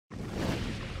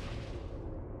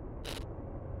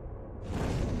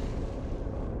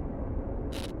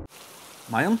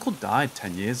My uncle died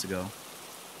 10 years ago.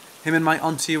 Him and my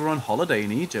auntie were on holiday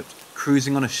in Egypt,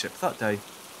 cruising on a ship that day,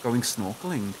 going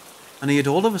snorkeling, and he had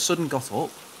all of a sudden got up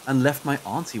and left my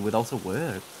auntie without a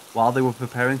word while they were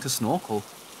preparing to snorkel,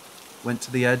 went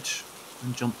to the edge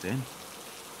and jumped in.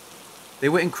 They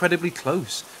were incredibly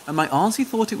close, and my auntie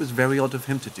thought it was very odd of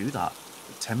him to do that,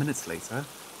 but 10 minutes later,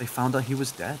 they found out he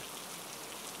was dead.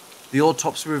 The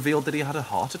autopsy revealed that he had a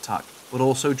heart attack, but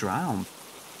also drowned.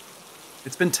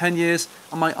 It's been 10 years,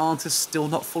 and my aunt is still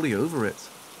not fully over it.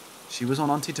 She was on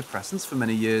antidepressants for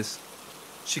many years.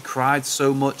 She cried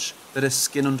so much that her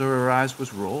skin under her eyes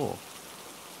was raw.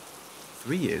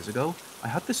 3 years ago, I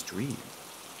had this dream.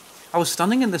 I was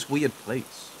standing in this weird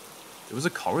place. There was a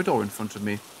corridor in front of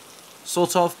me.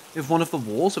 Sort of if one of the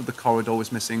walls of the corridor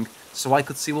was missing, so I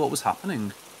could see what was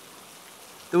happening.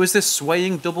 There was this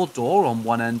swaying double door on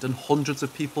one end and hundreds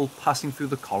of people passing through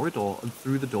the corridor and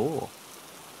through the door.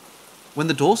 When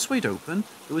the door swayed open,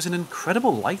 there was an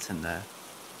incredible light in there.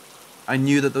 I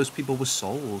knew that those people were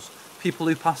souls, people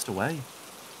who passed away.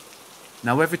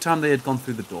 Now every time they had gone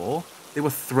through the door, they were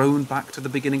thrown back to the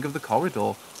beginning of the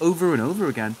corridor, over and over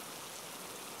again.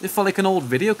 It felt like an old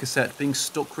video cassette being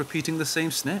stuck repeating the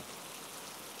same snip.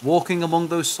 Walking among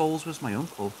those souls was my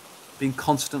uncle, being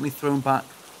constantly thrown back,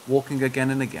 walking again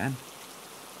and again.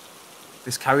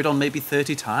 This carried on maybe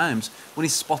 30 times when he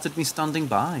spotted me standing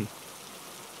by.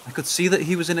 I could see that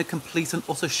he was in a complete and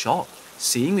utter shock,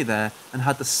 seeing me there, and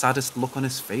had the saddest look on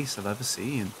his face I've ever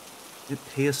seen. It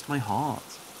pierced my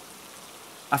heart.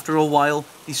 After a while,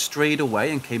 he strayed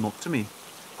away and came up to me,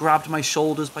 grabbed my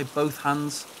shoulders by both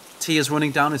hands, tears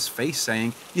running down his face,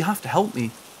 saying, "You have to help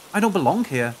me. I don't belong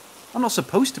here. I'm not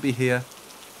supposed to be here."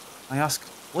 I asked,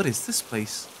 "What is this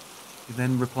place?" He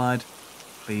then replied,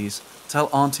 "Please, tell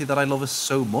Auntie that I love her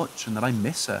so much and that I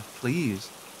miss her, please."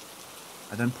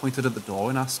 I then pointed at the door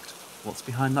and asked, "What's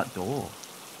behind that door?"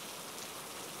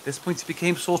 At this point he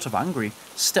became sort of angry,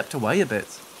 stepped away a bit,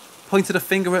 pointed a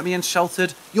finger at me and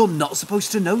shouted, "You're not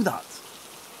supposed to know that."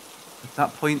 At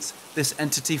that point, this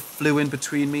entity flew in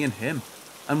between me and him,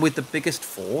 and with the biggest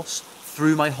force,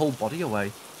 threw my whole body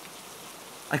away.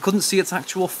 I couldn't see its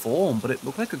actual form, but it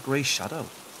looked like a grey shadow.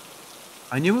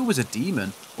 I knew it was a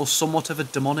demon, or somewhat of a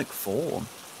demonic form,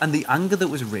 and the anger that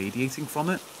was radiating from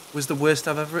it was the worst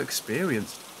I've ever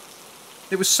experienced.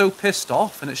 It was so pissed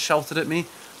off, and it shouted at me,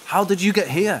 "How did you get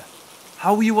here?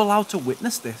 How were you allowed to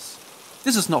witness this?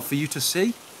 This is not for you to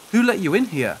see. Who let you in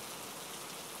here?"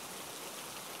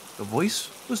 The voice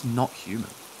was not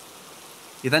human.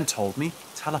 He then told me,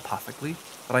 telepathically,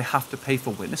 that I have to pay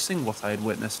for witnessing what I had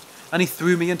witnessed, and he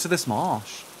threw me into this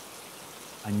marsh.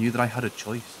 I knew that I had a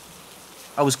choice.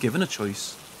 I was given a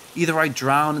choice. Either I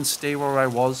drown and stay where I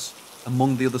was,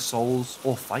 among the other souls,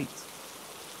 or fight.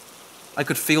 I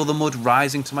could feel the mud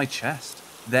rising to my chest,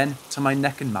 then to my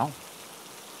neck and mouth.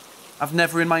 I've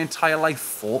never in my entire life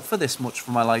fought for this much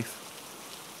for my life.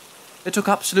 It took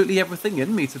absolutely everything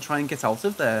in me to try and get out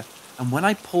of there, and when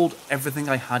I pulled everything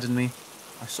I had in me,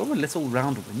 I saw a little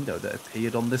round window that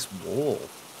appeared on this wall.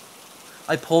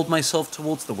 I pulled myself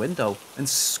towards the window and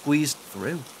squeezed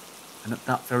through, and at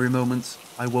that very moment,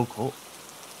 I woke up.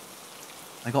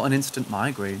 I got an instant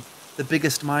migraine, the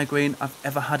biggest migraine I've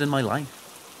ever had in my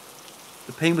life.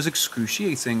 The pain was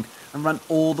excruciating and ran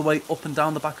all the way up and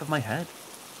down the back of my head.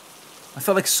 I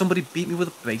felt like somebody beat me with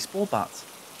a baseball bat.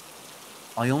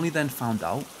 I only then found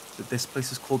out that this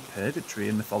place is called Purgatory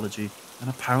in mythology and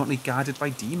apparently guarded by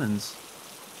demons.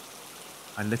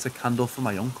 I lit a candle for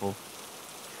my uncle,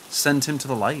 sent him to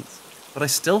the light, but I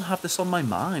still have this on my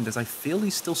mind as I feel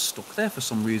he's still stuck there for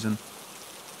some reason.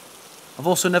 I've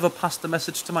also never passed the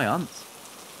message to my aunt.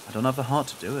 I don't have the heart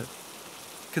to do it.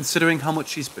 Considering how much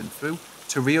she's been through,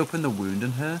 to reopen the wound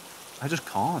in her, I just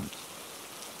can't.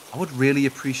 I would really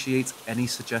appreciate any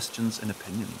suggestions and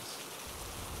opinions.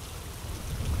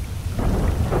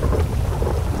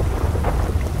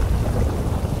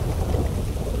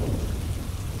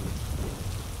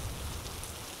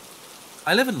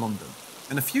 I live in London,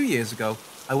 and a few years ago,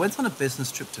 I went on a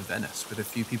business trip to Venice with a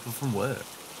few people from work.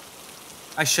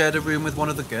 I shared a room with one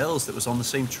of the girls that was on the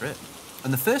same trip,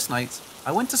 and the first night,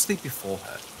 I went to sleep before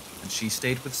her, and she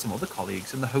stayed with some other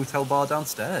colleagues in the hotel bar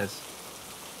downstairs.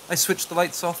 I switched the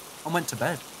lights off and went to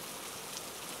bed.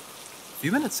 A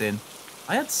few minutes in,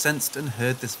 I had sensed and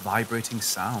heard this vibrating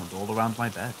sound all around my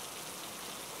bed.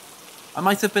 I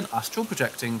might have been astral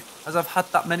projecting, as I've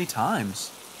had that many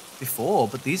times before,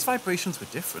 but these vibrations were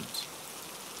different.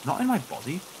 Not in my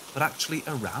body, but actually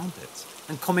around it,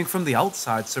 and coming from the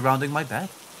outside surrounding my bed.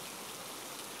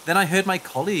 Then I heard my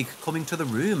colleague coming to the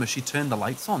room as she turned the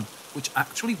lights on, which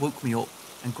actually woke me up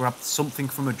and grabbed something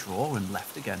from a drawer and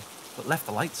left again, but left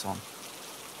the lights on.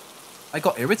 I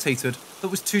got irritated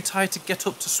but was too tired to get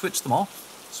up to switch them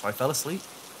off, so I fell asleep.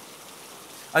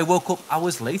 I woke up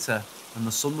hours later when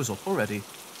the sun was up already,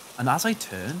 and as I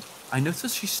turned, I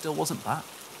noticed she still wasn't back.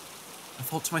 I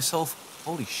thought to myself,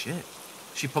 holy shit,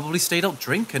 she probably stayed out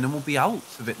drinking and will be out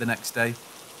of it the next day,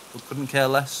 but couldn't care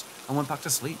less and went back to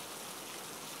sleep.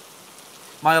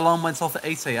 My alarm went off at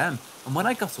 8 AM, and when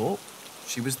I got up,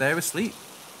 she was there asleep.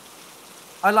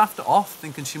 I laughed it off,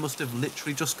 thinking she must have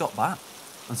literally just got back,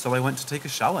 and so I went to take a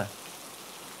shower.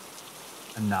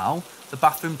 And now, the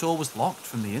bathroom door was locked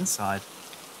from the inside.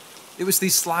 It was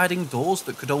these sliding doors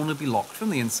that could only be locked from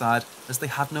the inside, as they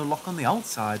had no lock on the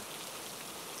outside.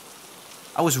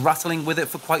 I was rattling with it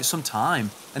for quite some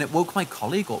time, and it woke my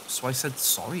colleague up, so I said,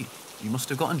 sorry, you must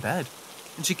have got in bed.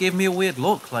 And she gave me a weird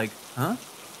look, like, huh?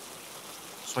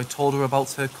 So I told her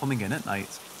about her coming in at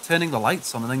night, turning the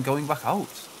lights on and then going back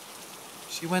out.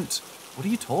 She went, what are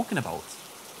you talking about?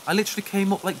 I literally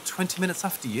came up like 20 minutes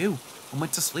after you and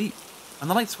went to sleep, and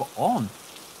the lights were on,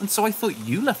 and so I thought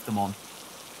you left them on.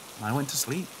 And I went to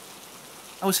sleep.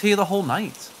 I was here the whole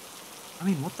night. I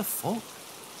mean, what the fuck?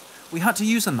 We had to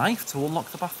use a knife to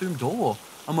unlock the bathroom door,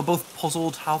 and were both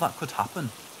puzzled how that could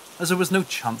happen, as there was no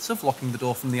chance of locking the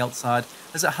door from the outside,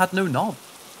 as it had no knob.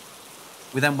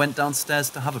 We then went downstairs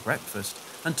to have a breakfast,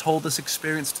 and told this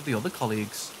experience to the other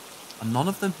colleagues, and none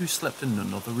of them who slept in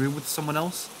another room with someone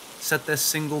else said their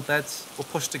single beds were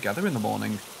pushed together in the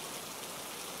morning.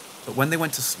 But when they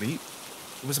went to sleep,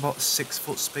 there was about a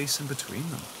 6-foot space in between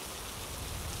them.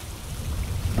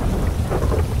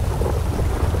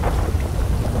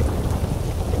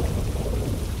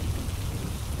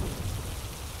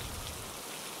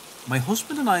 My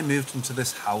husband and I moved into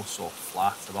this house or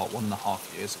flat about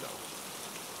 1.5 years ago.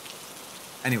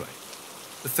 Anyway,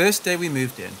 the first day we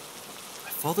moved in, I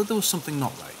thought that there was something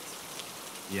not right.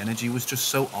 The energy was just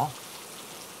so off.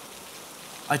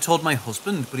 I told my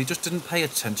husband, but he just didn't pay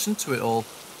attention to it all,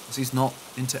 as he's not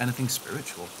into anything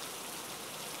spiritual.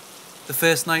 The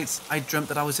first night, I dreamt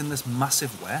that I was in this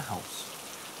massive warehouse.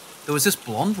 There was this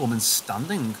blonde woman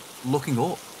standing, looking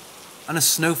up, and a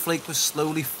snowflake was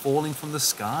slowly falling from the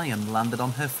sky and landed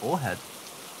on her forehead.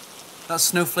 That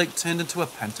snowflake turned into a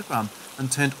pentagram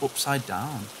and turned upside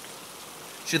down.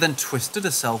 She then twisted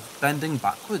herself, bending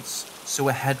backwards, so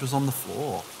her head was on the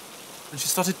floor. And she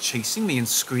started chasing me and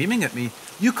screaming at me,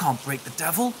 "You can't break the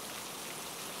devil!"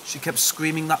 She kept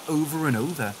screaming that over and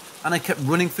over, and I kept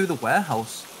running through the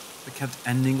warehouse, but kept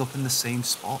ending up in the same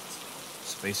spot.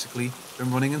 So basically,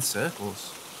 been running in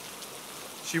circles.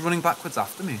 She running backwards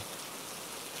after me.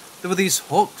 There were these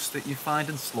hooks that you find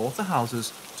in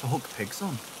slaughterhouses to hook pigs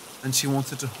on, and she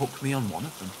wanted to hook me on one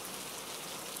of them.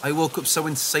 I woke up so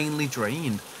insanely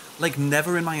drained, like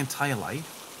never in my entire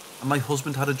life, and my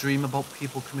husband had a dream about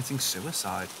people committing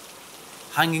suicide,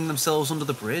 hanging themselves under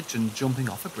the bridge and jumping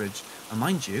off a bridge, and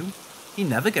mind you, he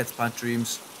never gets bad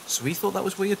dreams, so he thought that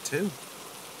was weird too.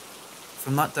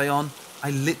 From that day on,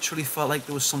 I literally felt like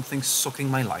there was something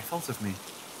sucking my life out of me.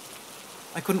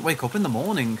 I couldn't wake up in the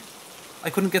morning. I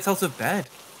couldn't get out of bed,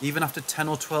 even after 10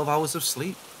 or 12 hours of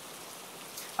sleep.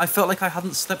 I felt like I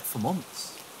hadn't slept for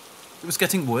months. It was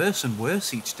getting worse and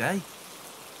worse each day.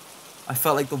 I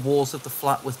felt like the walls of the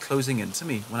flat were closing into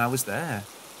me when I was there.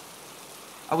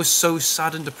 I was so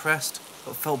sad and depressed,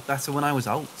 but felt better when I was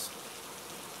out.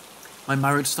 My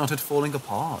marriage started falling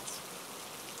apart.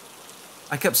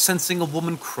 I kept sensing a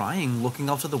woman crying looking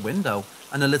out of the window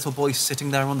and a little boy sitting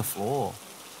there on the floor.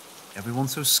 Everyone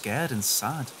so scared and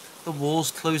sad, the walls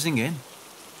closing in.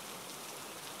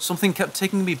 Something kept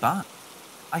taking me back.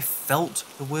 I felt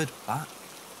the word back,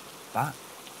 back,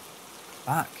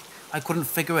 back. I couldn't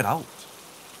figure it out.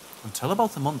 Until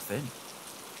about a month in.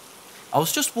 I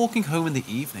was just walking home in the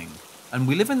evening, and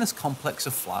we live in this complex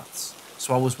of flats,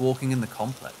 so I was walking in the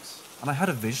complex, and I had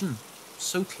a vision,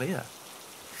 so clear.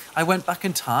 I went back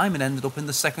in time and ended up in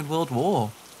the Second World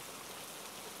War.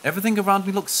 Everything around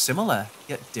me looked similar,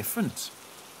 yet different.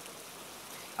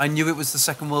 I knew it was the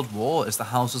Second World War as the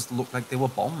houses looked like they were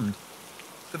bombed.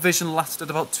 The vision lasted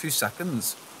about 2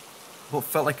 seconds, but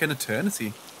felt like an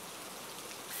eternity.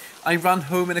 I ran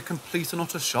home in a complete and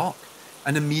utter shock,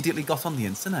 and immediately got on the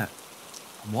internet.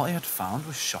 And what I had found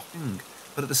was shocking,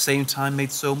 but at the same time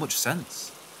made so much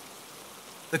sense.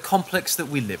 The complex that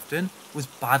we lived in was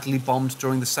badly bombed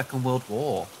during the Second World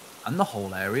War, and the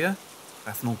whole area,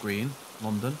 Bethnal Green,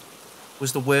 London,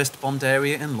 was the worst bombed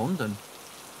area in London.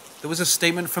 There was a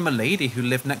statement from a lady who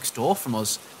lived next door from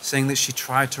us saying that she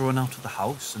tried to run out of the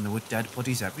house and there were dead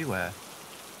bodies everywhere.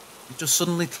 It just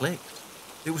suddenly clicked.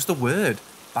 It was the word,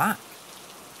 back.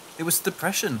 It was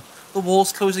depression, the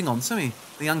walls closing onto me,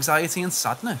 the anxiety and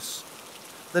sadness.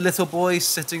 The little boy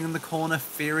sitting in the corner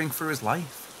fearing for his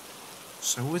life.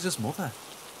 So was his mother.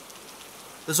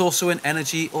 There's also an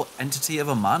energy or entity of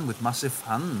a man with massive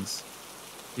hands.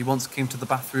 He once came to the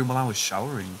bathroom while I was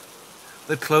showering.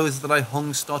 The clothes that I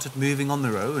hung started moving on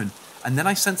their own, and then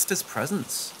I sensed his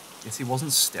presence, yet he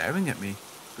wasn't staring at me,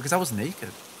 because I was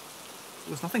naked.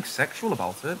 There was nothing sexual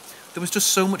about it. There was just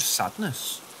so much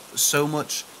sadness, so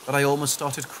much that I almost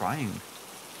started crying.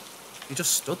 He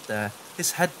just stood there,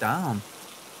 his head down.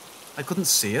 I couldn't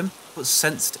see him, but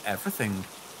sensed everything.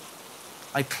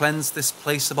 I cleansed this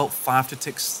place about 5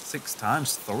 to 6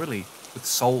 times thoroughly, with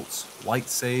salt, white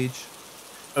sage,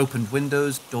 opened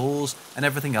windows, doors, and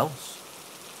everything else.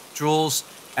 Drawers,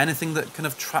 anything that can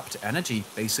have trapped energy,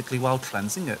 basically, while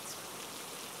cleansing it.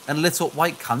 And lit up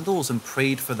white candles and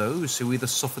prayed for those who either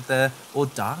suffered there or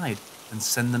died, and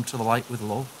send them to the light with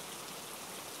love.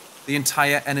 The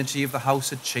entire energy of the house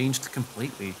had changed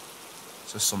completely.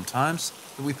 So sometimes,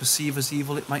 what we perceive as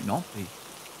evil, it might not be.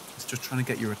 It's just trying to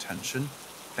get your attention,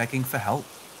 begging for help.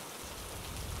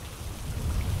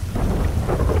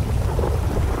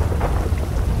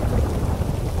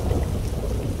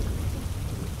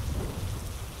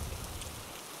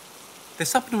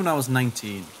 This happened when I was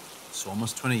 19, so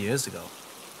almost 20 years ago.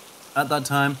 At that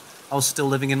time, I was still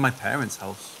living in my parents'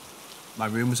 house. My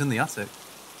room was in the attic.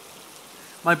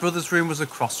 My brother's room was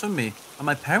across from me, and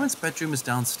my parents' bedroom was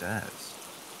downstairs.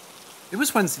 It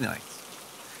was Wednesday night.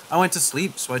 I went to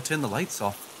sleep, so I turned the lights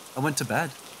off and went to bed.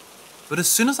 But as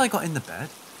soon as I got in the bed,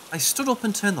 I stood up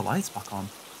and turned the lights back on.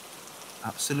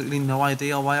 Absolutely no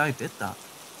idea why I did that.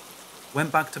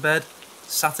 Went back to bed,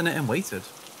 sat in it and waited.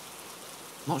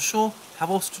 Not sure how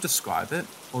else to describe it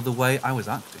or the way I was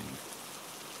acting.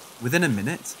 Within a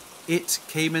minute, it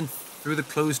came in through the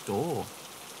closed door.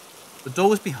 The door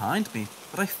was behind me,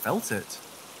 but I felt it.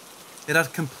 It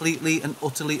had completely and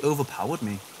utterly overpowered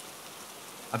me.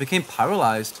 I became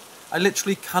paralyzed. I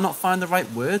literally cannot find the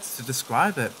right words to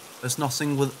describe it, as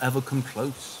nothing will ever come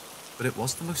close. But it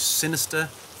was the most sinister,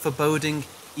 foreboding,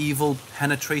 evil,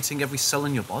 penetrating every cell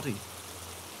in your body.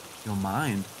 Your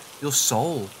mind, your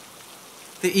soul.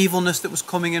 The evilness that was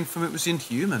coming in from it was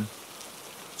inhuman.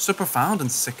 So profound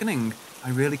and sickening,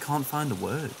 I really can't find the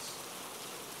words.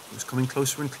 It was coming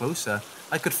closer and closer.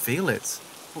 I could feel it,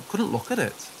 but couldn't look at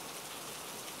it.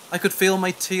 I could feel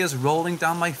my tears rolling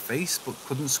down my face, but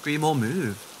couldn't scream or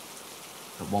move.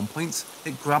 At one point,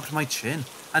 it grabbed my chin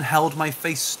and held my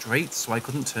face straight so I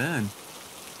couldn't turn.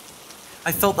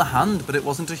 I felt the hand, but it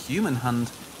wasn't a human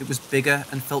hand. It was bigger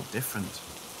and felt different.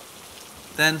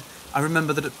 Then, I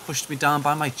remember that it pushed me down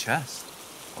by my chest.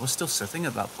 I was still sitting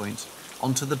at that point,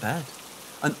 onto the bed,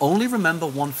 and only remember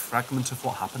one fragment of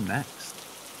what happened next.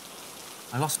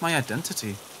 I lost my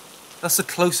identity. That's the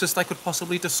closest I could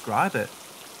possibly describe it.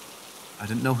 I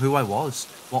didn't know who I was,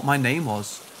 what my name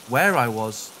was, where I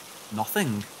was,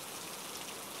 nothing.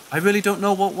 I really don't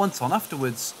know what went on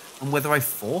afterwards, and whether I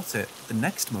fought it. The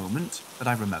next moment that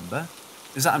I remember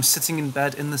is that I'm sitting in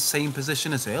bed in the same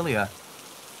position as earlier,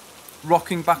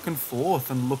 rocking back and forth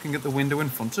and looking at the window in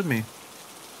front of me.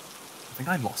 I think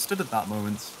I lost it at that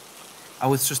moment. I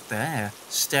was just there,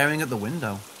 staring at the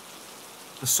window.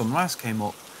 The sunrise came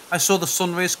up. I saw the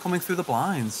sun rays coming through the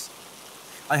blinds.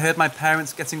 I heard my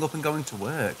parents getting up and going to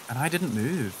work, and I didn't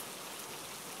move.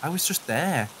 I was just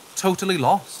there, totally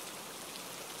lost.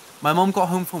 My mum got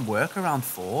home from work around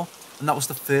 4, and that was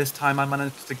the first time I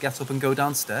managed to get up and go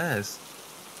downstairs.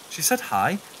 She said,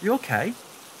 "Hi, you okay?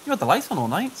 You had the lights on all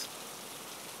night."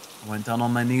 I went down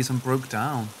on my knees and broke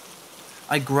down.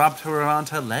 I grabbed her around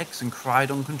her legs and cried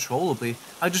uncontrollably.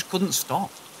 I just couldn't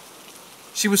stop.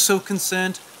 She was so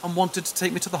concerned and wanted to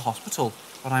take me to the hospital,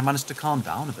 but I managed to calm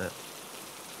down a bit.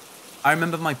 I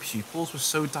remember my pupils were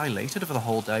so dilated over the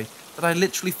whole day that I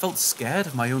literally felt scared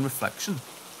of my own reflection.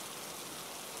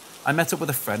 I met up with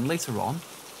a friend later on,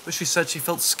 but she said she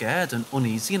felt scared and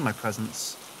uneasy in my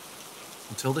presence.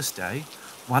 Until this day,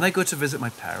 when I go to visit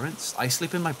my parents, I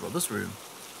sleep in my brother's room.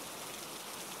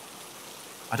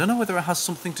 I don't know whether it has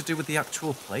something to do with the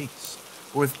actual place,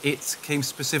 or if it came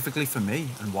specifically for me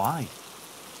and why.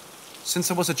 Since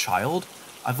I was a child,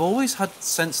 I've always had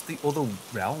sensed the other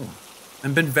realm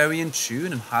and been very in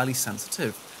tune and highly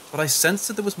sensitive, but I sensed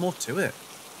that there was more to it,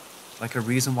 like a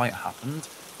reason why it happened,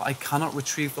 but I cannot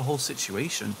retrieve the whole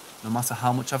situation, no matter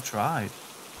how much I've tried.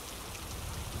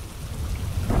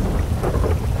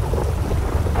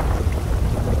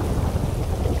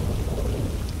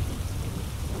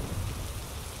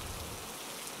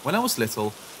 When I was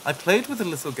little, I played with a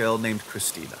little girl named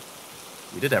Christina.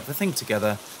 We did everything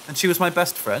together, and she was my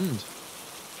best friend.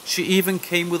 She even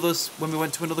came with us when we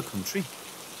went to another country.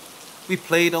 We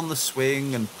played on the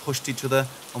swing and pushed each other,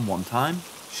 and one time,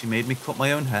 she made me cut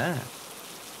my own hair.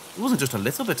 It wasn't just a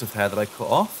little bit of hair that I cut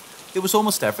off, it was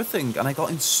almost everything, and I got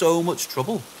in so much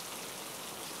trouble.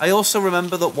 I also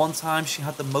remember that one time she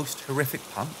had the most horrific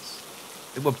pants.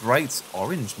 They were bright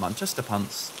orange Manchester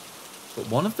pants, but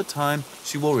one of the time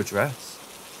she wore a dress.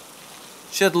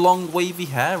 She had long wavy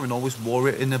hair and always wore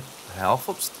it in a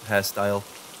half-up hairstyle.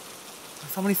 My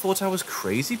family thought I was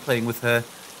crazy playing with her,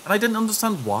 and I didn't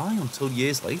understand why until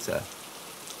years later.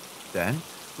 Then,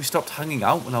 we stopped hanging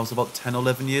out when I was about 10 or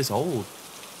 11 years old.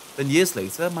 Then years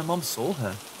later, my mom saw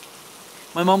her.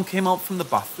 My mom came out from the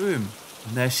bathroom,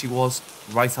 and there she was,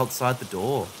 right outside the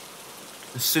door.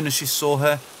 As soon as she saw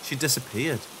her, she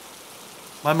disappeared.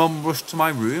 My mum rushed to my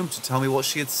room to tell me what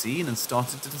she had seen and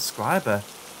started to describe her.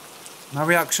 My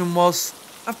reaction was,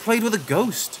 I've played with a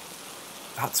ghost.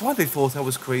 That's why they thought I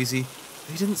was crazy.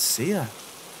 They didn't see her.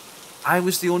 I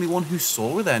was the only one who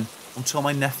saw her then, until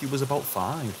my nephew was about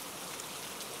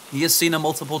 5. He has seen her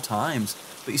multiple times,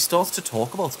 but he starts to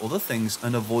talk about other things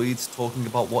and avoids talking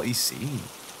about what he's seen.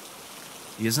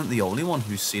 He isn't the only one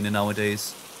who's seen her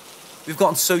nowadays. We've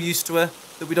gotten so used to her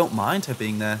that we don't mind her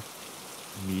being there.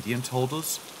 The medium told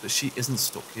us that she isn't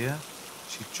stuck here,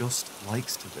 she just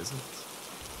likes to visit.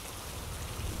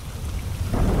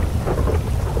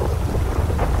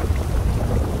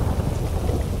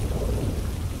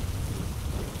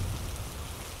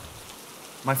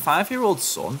 My 5-year-old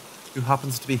son, who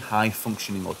happens to be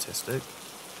high-functioning autistic,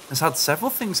 has had several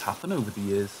things happen over the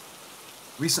years.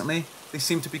 Recently, they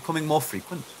seem to be becoming more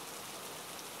frequent.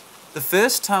 The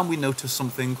first time we noticed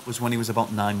something was when he was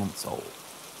about 9 months old.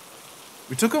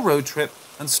 We took a road trip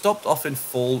and stopped off in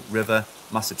Fall River,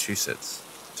 Massachusetts,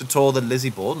 to tour the Lizzie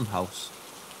Borden house.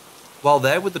 While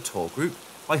there with the tour group,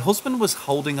 my husband was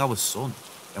holding our son,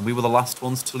 and we were the last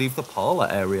ones to leave the parlour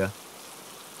area.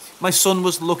 My son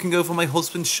was looking over my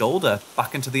husband's shoulder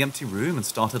back into the empty room and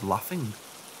started laughing,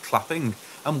 clapping,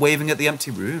 and waving at the empty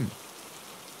room.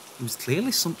 He was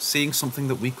clearly seeing something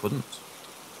that we couldn't.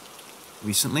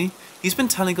 Recently, he's been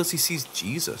telling us he sees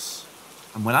Jesus,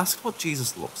 and when asked what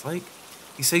Jesus looks like,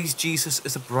 he says Jesus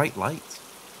is a bright light.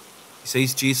 He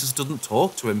says Jesus doesn't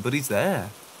talk to him, but he's there.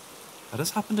 That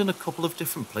has happened in a couple of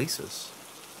different places.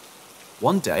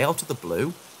 One day, out of the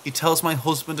blue, he tells my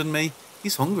husband and me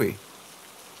he's hungry.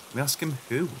 We ask him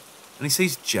who, and he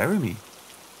says Jeremy.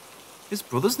 His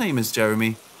brother's name is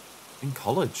Jeremy. In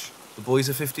college, the boys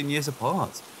are 15 years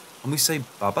apart, and we say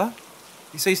Baba?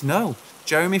 He says no,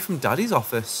 Jeremy from Daddy's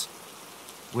office.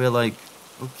 We're like,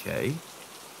 okay.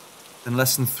 Then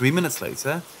less than 3 minutes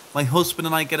later, my husband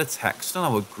and I get a text on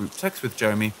our group text with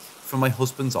Jeremy from my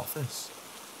husband's office.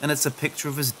 And it's a picture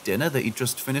of his dinner that he'd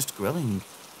just finished grilling.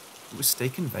 It was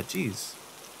steak and veggies.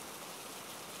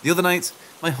 The other night,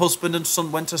 my husband and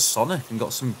son went to Sonic and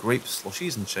got some grape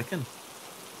slushies and chicken.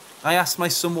 I asked my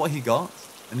son what he got,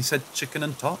 and he said chicken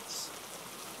and tots.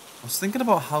 I was thinking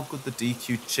about how good the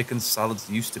DQ chicken salads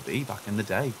used to be back in the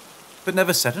day, but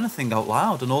never said anything out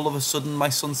loud, and all of a sudden my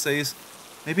son says,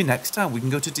 maybe next time we can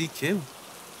go to DQ.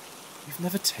 We've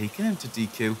never taken him to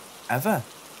DQ, ever.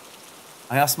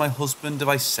 I asked my husband if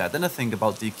I said anything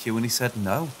about DQ, and he said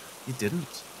no, he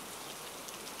didn't.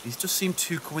 These just seem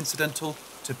too coincidental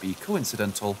to be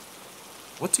coincidental.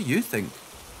 What do you think?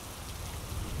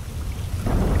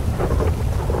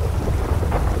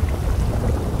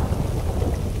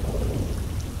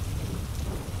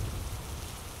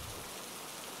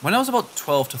 When I was about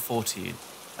 12 to 14,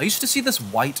 I used to see this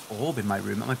white orb in my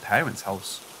room at my parents'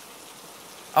 house.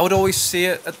 I would always see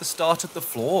it at the start of the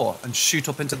floor and shoot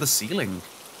up into the ceiling.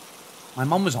 My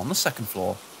mum was on the second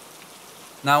floor.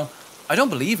 Now, I don't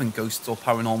believe in ghosts or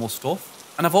paranormal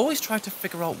stuff, and I've always tried to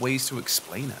figure out ways to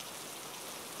explain it.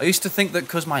 I used to think that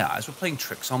because my eyes were playing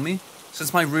tricks on me,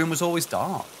 since my room was always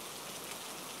dark.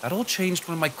 That all changed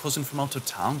when my cousin from out of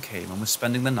town came and was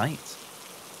spending the night.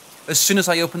 As soon as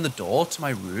I opened the door to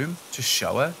my room to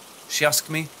show her, she asked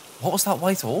me, what was that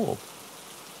white orb?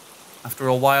 After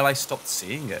a while, I stopped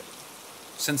seeing it.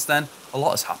 Since then, a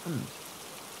lot has happened.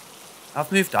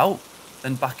 I've moved out,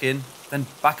 then back in, then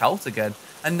back out again,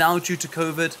 and now due to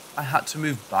COVID, I had to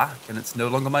move back and it's no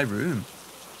longer my room.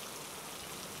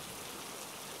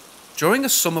 During a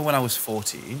summer when I was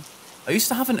 14, I used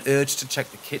to have an urge to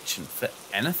check the kitchen for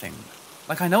anything.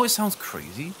 Like, I know it sounds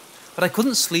crazy, but I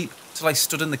couldn't sleep till I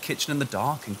stood in the kitchen in the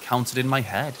dark and counted in my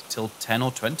head till 10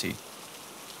 or 20.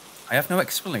 I have no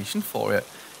explanation for it.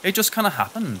 It just kind of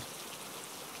happened.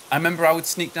 I remember I would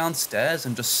sneak downstairs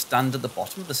and just stand at the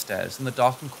bottom of the stairs in the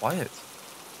dark and quiet.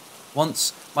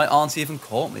 Once, my aunt even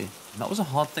caught me, and that was a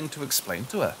hard thing to explain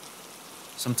to her.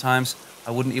 Sometimes,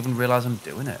 I wouldn't even realise I'm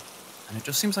doing it, and it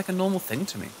just seems like a normal thing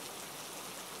to me.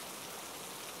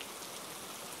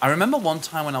 I remember one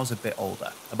time when I was a bit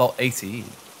older, about 18.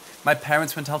 My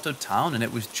parents went out of town and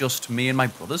it was just me and my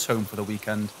brothers home for the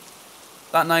weekend.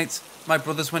 That night, my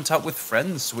brothers went out with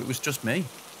friends, so it was just me.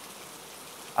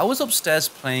 I was upstairs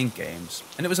playing games,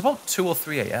 and it was about 2 or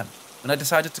 3 a.m. when I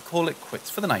decided to call it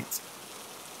quits for the night.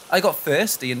 I got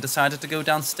thirsty and decided to go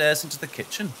downstairs into the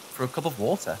kitchen for a cup of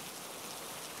water.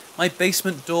 My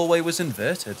basement doorway was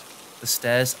inverted, the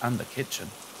stairs and the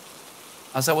kitchen.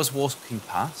 As I was walking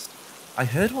past, I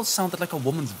heard what sounded like a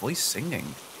woman's voice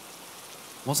singing.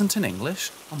 It wasn't in English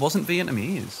and wasn't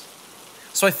Vietnamese.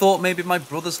 So I thought maybe my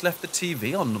brothers left the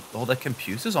TV on or their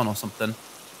computers on or something.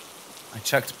 I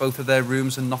checked both of their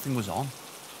rooms and nothing was on.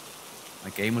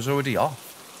 My game was already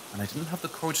off, and I didn't have the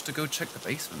courage to go check the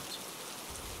basement.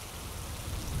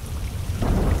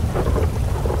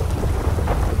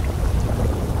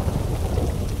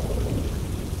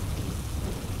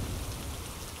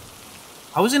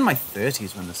 I was in my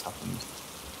 30s when this happened.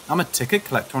 I'm a ticket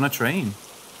collector on a train.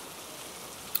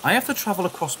 I have to travel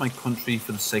across my country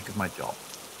for the sake of my job.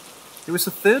 It was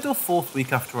the 3rd or 4th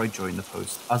week after I joined the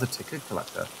post as a ticket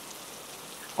collector.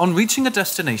 On reaching a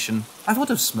destination, I thought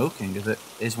of smoking as it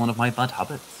is one of my bad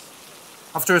habits.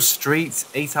 After a straight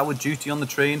 8-hour duty on the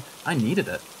train, I needed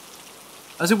it.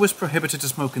 As it was prohibited to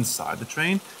smoke inside the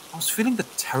train, I was feeling the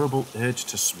terrible urge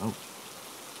to smoke.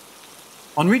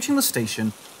 On reaching the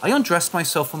station, I undressed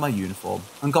myself in my uniform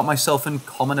and got myself in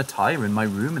common attire in my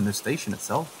room in the station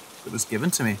itself that was given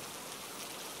to me.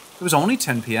 It was only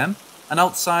 10 p.m. and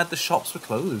outside the shops were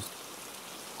closed.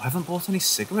 I haven't bought any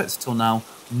cigarettes till now,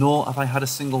 nor have I had a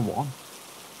single one.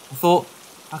 I thought,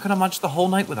 how can I manage the whole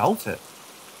night without it?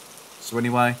 So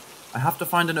anyway, I have to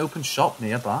find an open shop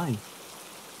nearby.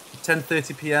 At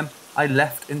 10:30 p.m, I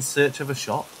left in search of a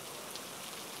shop.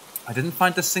 I didn't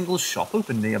find a single shop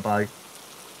open nearby.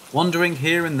 Wandering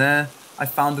here and there, I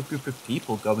found a group of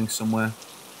people going somewhere.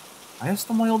 I asked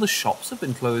them why all the shops have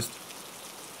been closed.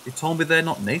 They told me they're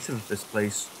not native of this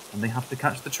place and they have to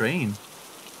catch the train.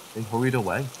 They hurried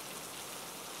away.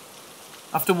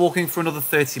 After walking for another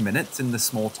 30 minutes in this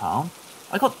small town,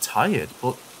 I got tired,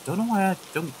 but don't know why I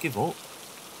don't give up.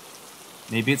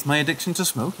 Maybe it's my addiction to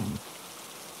smoking.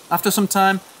 After some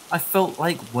time, I felt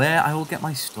like where I will get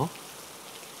my stuff.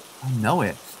 I know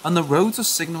it, and the roads are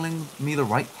signalling me the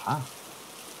right path.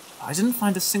 I didn't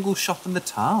find a single shop in the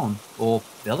town or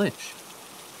village.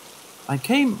 I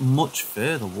came much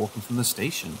further walking from the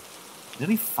station,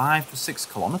 nearly 5 to 6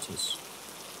 kilometers.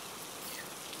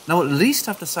 Now at least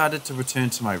I've decided to return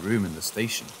to my room in the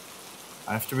station.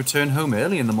 I have to return home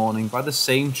early in the morning by the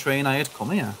same train I had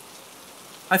come here.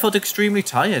 I felt extremely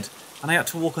tired and I had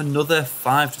to walk another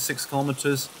 5 to 6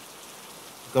 kilometers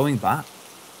going back.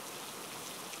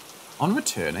 On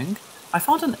returning, I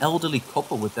found an elderly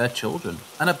couple with their children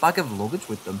and a bag of luggage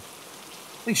with them.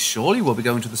 They surely will be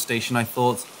going to the station, I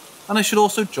thought, and I should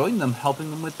also join them, helping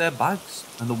them with their bags,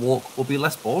 and the walk will be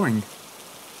less boring.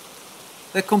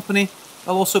 Their company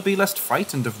will also be less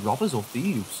frightened of robbers or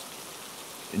thieves.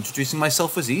 Introducing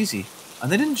myself was easy,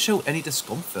 and they didn't show any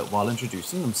discomfort while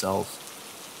introducing themselves.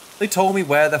 They told me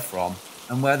where they're from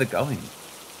and where they're going.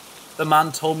 The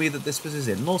man told me that this was his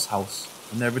in-laws' house,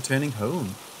 and they're returning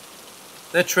home.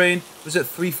 Their train was at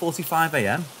 3:45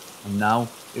 a.m, and now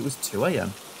it was 2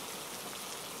 a.m.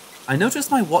 I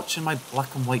noticed my watch and my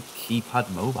black and white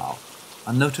keypad mobile,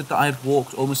 and noted that I had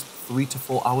walked almost 3 to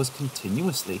 4 hours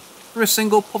continuously for a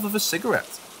single puff of a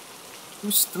cigarette. It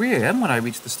was 3 a.m. when I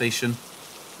reached the station.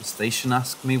 The station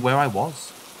asked me where I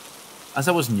was. As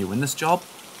I was new in this job,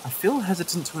 I feel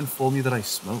hesitant to inform you that I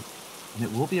smoke, and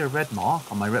it will be a red mark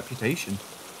on my reputation.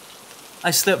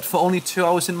 I slept for only 2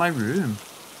 hours in my room.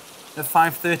 At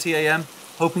 5:30 a.m,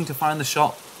 hoping to find the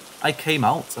shop, I came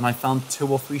out and I found 2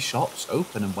 or 3 shops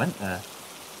open and went there.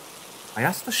 I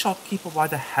asked the shopkeeper why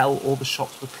the hell all the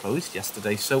shops were closed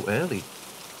yesterday so early.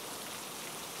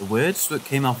 The words that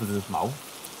came out of his mouth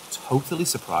totally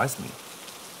surprised me.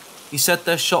 He said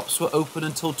their shops were open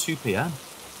until 2 p.m.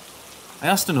 I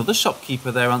asked another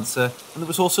shopkeeper their answer and it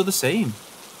was also the same.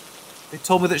 They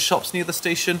told me that shops near the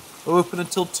station are open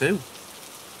until 2.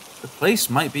 The place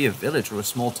might be a village or a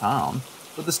small town,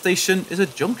 but the station is a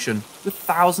junction with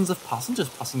thousands of passengers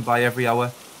passing by every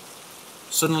hour.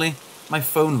 Suddenly, my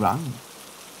phone rang.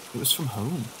 It was from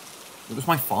home. It was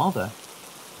my father.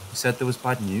 He said there was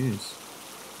bad news.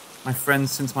 My friend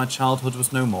since my childhood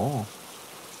was no more.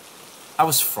 I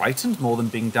was frightened more than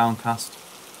being downcast.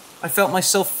 I felt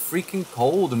myself freaking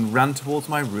cold and ran towards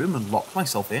my room and locked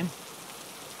myself in.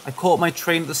 I caught my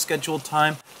train at the scheduled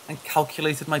time and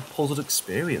calculated my puzzled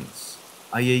experience,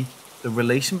 i.e. the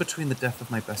relation between the death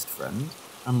of my best friend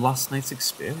and last night's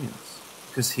experience,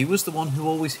 because he was the one who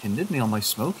always hindered me on my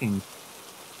smoking.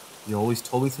 He always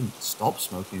told me to stop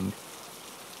smoking.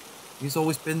 He's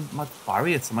always been my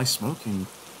barrier to my smoking.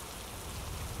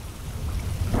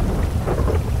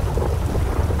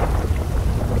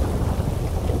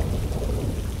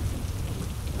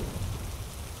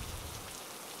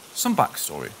 Some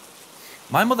backstory.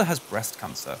 My mother has breast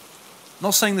cancer.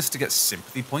 Not saying this to get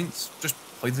sympathy points, just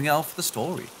pointing it out for the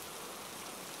story.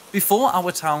 Before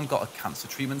our town got a cancer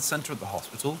treatment centre at the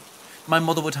hospital, my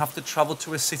mother would have to travel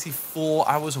to a city 4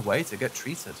 hours away to get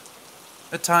treated.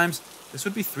 At times, this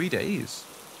would be 3 days.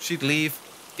 She'd leave,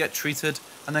 get treated,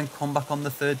 and then come back on the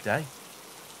 3rd day.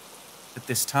 At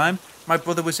this time, my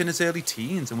brother was in his early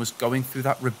teens and was going through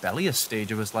that rebellious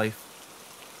stage of his life.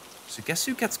 So guess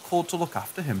who gets called to look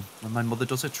after him when my mother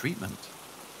does her treatment?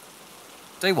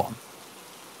 Day 1.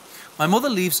 My mother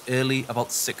leaves early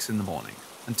about 6 in the morning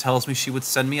and tells me she would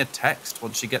send me a text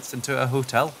once she gets into her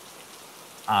hotel.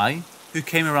 I, who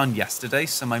came around yesterday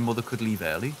so my mother could leave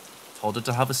early, told her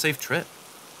to have a safe trip.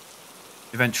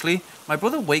 Eventually, my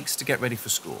brother wakes to get ready for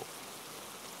school.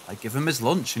 I give him his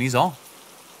lunch and he's off.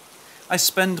 I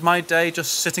spend my day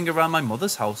just sitting around my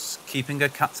mother's house, keeping her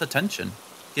cat's attention,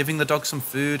 giving the dog some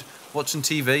food, watching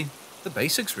TV, the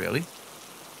basics really.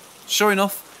 Sure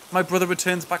enough, my brother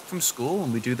returns back from school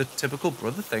and we do the typical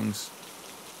brother things.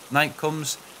 Night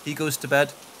comes, he goes to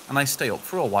bed, and I stay up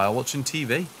for a while watching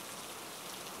TV.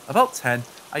 About 10,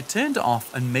 I turned it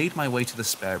off and made my way to the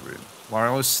spare room, where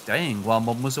I was staying while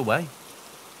Mum was away.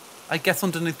 I get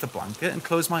underneath the blanket and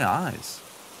close my eyes.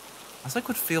 As I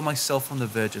could feel myself on the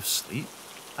verge of sleep,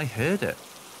 I heard it.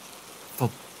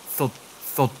 Thud, thud,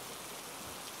 thud.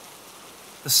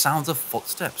 The sounds of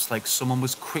footsteps like someone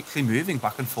was quickly moving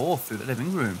back and forth through the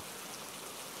living room.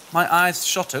 My eyes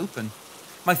shot open.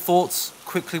 My thoughts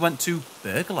quickly went to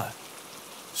burglar.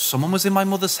 Someone was in my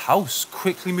mother's house,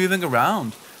 quickly moving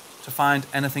around to find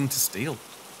anything to steal.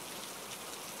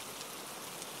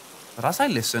 But as I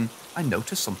listened, I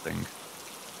noticed something.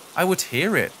 I would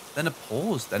hear it, then a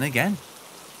pause, then again.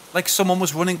 Like someone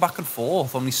was running back and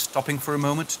forth, only stopping for a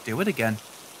moment to do it again.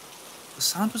 The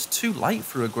sound was too light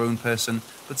for a grown person,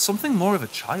 but something more of a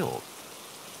child.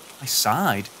 I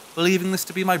sighed, believing this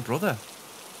to be my brother.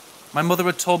 My mother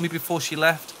had told me before she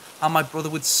left how my brother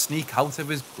would sneak out of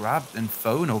his grab and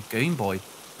phone or Game Boy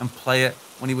and play it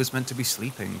when he was meant to be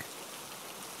sleeping.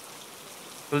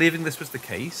 Believing this was the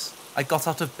case, I got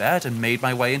out of bed and made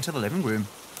my way into the living room.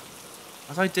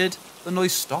 As I did, the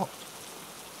noise stopped.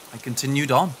 I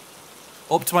continued on,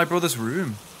 up to my brother's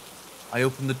room. I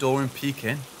opened the door and peek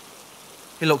in.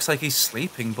 He looks like he's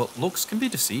sleeping, but looks can be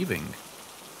deceiving.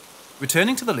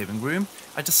 Returning to the living room,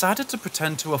 I decided to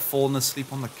pretend to have fallen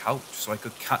asleep on the couch so I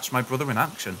could catch my brother in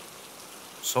action.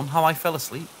 Somehow I fell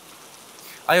asleep.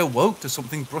 I awoke to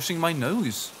something brushing my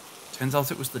nose. Turns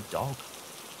out it was the dog.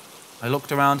 I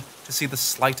looked around to see the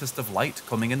slightest of light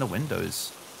coming in the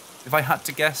windows. If I had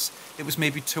to guess, it was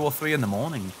maybe 2 or 3 in the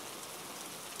morning.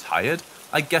 Tired,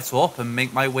 I get up and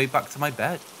make my way back to my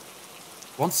bed.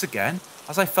 Once again,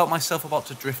 as I felt myself about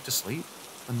to drift to sleep,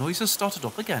 the noises started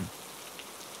up again.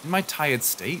 In my tired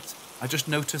state, I just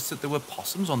noticed that there were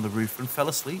possums on the roof and fell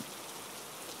asleep.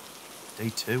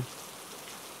 Day 2.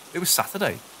 It was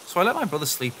Saturday, so I let my brother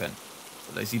sleep in.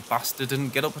 The lazy bastard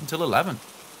didn't get up until 11.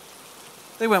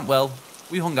 They went well.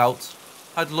 We hung out,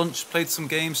 had lunch, played some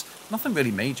games, nothing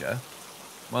really major.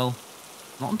 Well,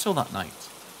 not until that night.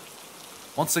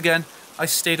 Once again, I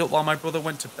stayed up while my brother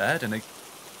went to bed, and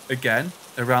again,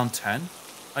 around 10,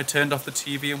 I turned off the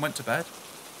TV and went to bed.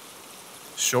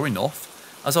 Sure enough,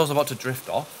 as I was about to drift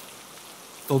off,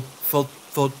 thud, thud,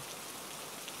 thud.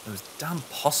 Those damn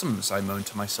possums, I moaned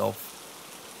to myself.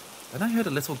 Then I heard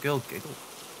a little girl giggle.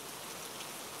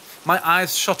 My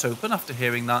eyes shot open after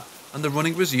hearing that, and the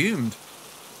running resumed.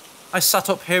 I sat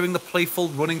up hearing the playful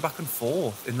running back and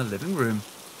forth in the living room.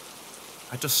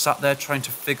 I just sat there trying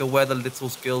to figure where the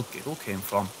little girl giggle came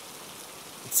from.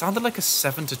 It sounded like a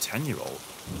 7 to 10-year-old.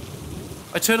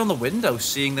 I turned on the window,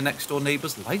 seeing the next door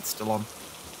neighbour's light still on.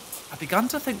 I began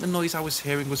to think the noise I was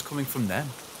hearing was coming from them,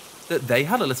 that they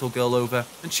had a little girl over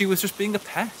and she was just being a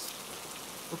pest.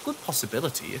 A good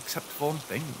possibility, except for one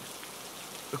thing.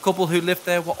 The couple who lived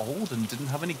there were old and didn't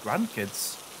have any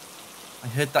grandkids. I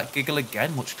heard that giggle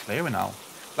again much clearer now,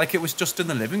 like it was just in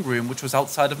the living room which was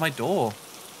outside of my door.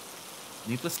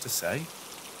 Needless to say,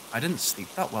 I didn't sleep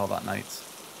that well that night.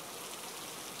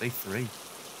 Day 3.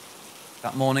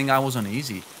 That morning I was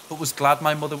uneasy, but was glad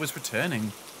my mother was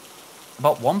returning.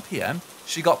 About 1 p.m,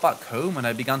 she got back home and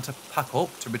I began to pack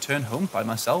up to return home by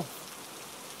myself.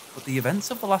 But the events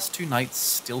of the last 2 nights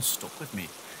still stuck with me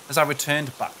as I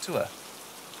returned back to her.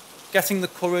 Getting the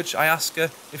courage, I asked her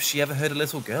if she ever heard a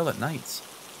little girl at night.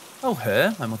 Oh,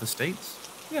 her, my mother states.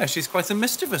 Yeah, she's quite a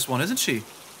mischievous one, isn't she?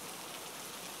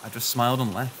 I just smiled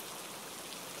and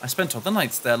left. I spent other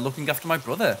nights there looking after my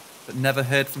brother, but never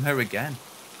heard from her again.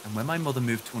 And when my mother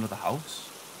moved to another house,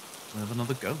 with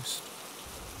another ghost.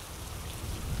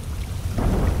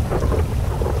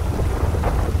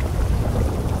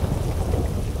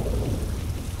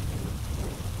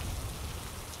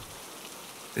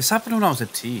 This happened when I was a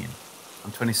teen.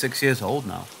 I'm 26 years old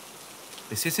now.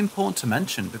 This is important to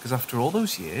mention because after all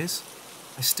those years,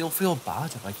 I still feel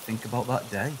bad if I think about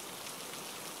that day.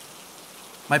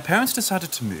 My parents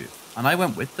decided to move, and I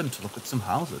went with them to look at some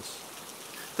houses.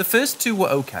 The first two were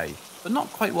okay, but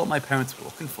not quite what my parents were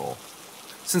looking for,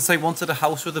 since they wanted a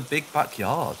house with a big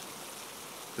backyard.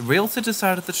 The realtor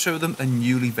decided to show them a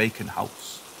newly vacant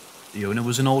house. The owner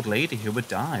was an old lady who had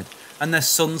died, and their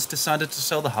sons decided to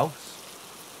sell the house.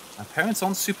 My parents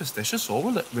aren't superstitious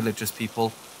or religious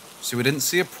people, so we didn't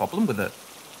see a problem with it.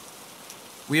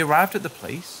 We arrived at the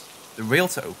place, the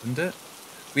realtor opened it,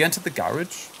 we entered the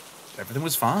garage, everything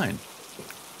was fine,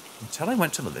 until I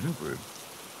went to the living room.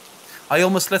 I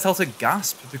almost let out a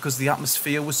gasp because the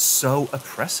atmosphere was so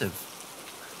oppressive.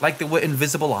 Like there were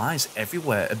invisible eyes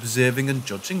everywhere observing and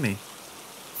judging me.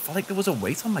 I felt like there was a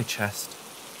weight on my chest.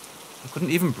 I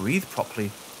couldn't even breathe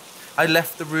properly. I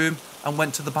left the room and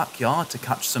went to the backyard to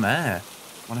catch some air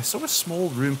when I saw a small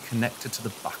room connected to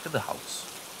the back of the house.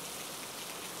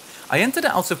 I entered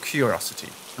it out of curiosity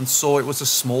and saw it was a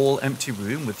small empty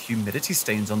room with humidity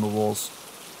stains on the walls.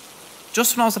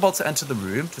 Just when I was about to enter the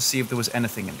room to see if there was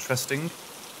anything interesting,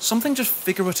 something just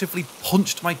figuratively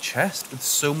punched my chest with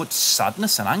so much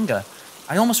sadness and anger,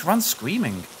 I almost ran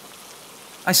screaming.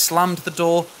 I slammed the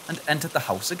door and entered the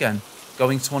house again,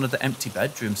 going to one of the empty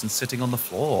bedrooms and sitting on the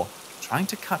floor, trying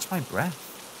to catch my breath.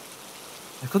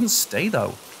 I couldn't stay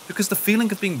though, because the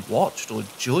feeling of being watched or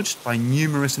judged by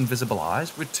numerous invisible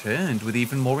eyes returned with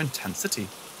even more intensity.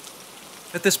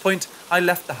 At this point, I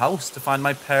left the house to find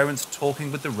my parents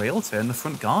talking with the realtor in the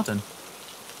front garden.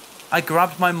 I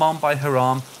grabbed my mom by her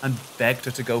arm and begged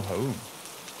her to go home.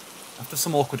 After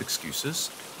some awkward excuses,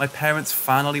 my parents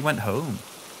finally went home.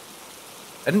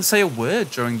 I didn't say a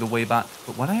word during the way back,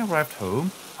 but when I arrived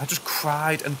home, I just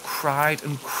cried and cried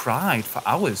and cried for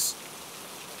hours.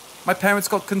 My parents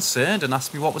got concerned and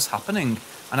asked me what was happening,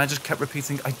 and I just kept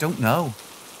repeating, I don't know,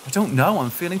 I'm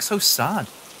feeling so sad.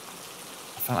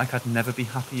 I felt like I'd never be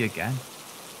happy again.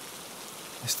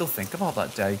 I still think about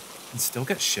that day and still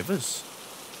get shivers.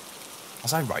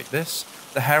 As I write this,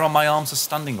 the hair on my arms are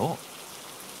standing up.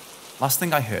 Last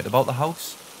thing I heard about the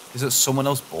house is that someone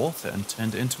else bought it and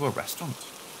turned it into a restaurant.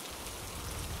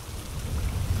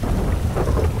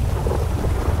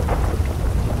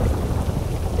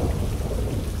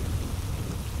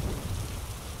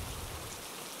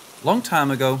 Long time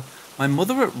ago, my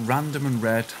mother at random and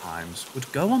rare times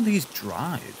would go on these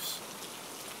drives.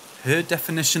 Her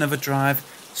definition of a drive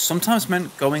sometimes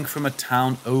meant going from a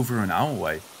town over an hour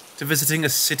away to visiting a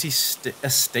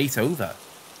state over.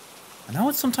 And I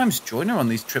would sometimes join her on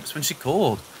these trips when she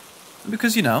called,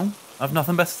 because, I've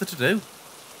nothing better to do.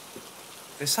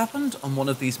 This happened on one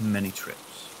of these many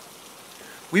trips.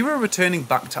 We were returning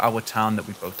back to our town that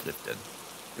we both lived in.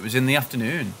 It was in the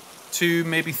afternoon, 2,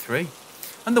 maybe 3.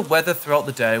 And the weather throughout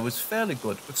the day was fairly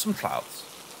good with some clouds.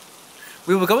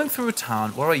 We were going through a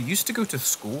town where I used to go to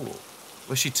school,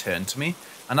 where she turned to me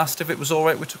and asked if it was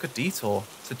alright we took a detour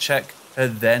to check her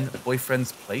then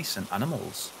boyfriend's place and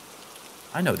animals.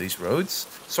 I know these roads,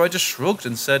 so I just shrugged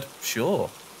and said, sure.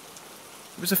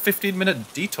 It was a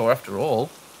 15-minute detour after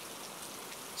all.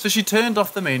 So she turned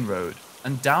off the main road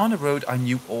and down a road I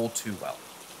knew all too well.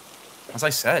 As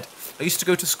I said, I used to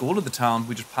go to school in the town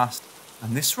we just passed,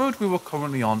 and this road we were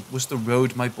currently on was the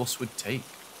road my bus would take.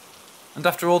 And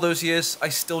after all those years, I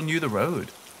still knew the road.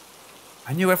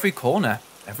 I knew every corner,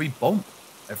 every bump,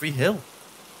 every hill.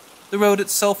 The road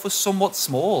itself was somewhat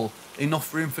small,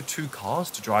 enough room for 2 cars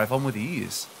to drive on with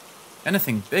ease.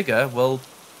 Anything bigger, well,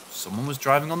 someone was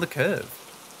driving on the curve.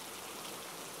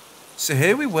 So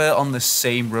here we were on the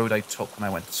same road I took when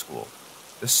I went to school.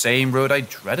 The same road I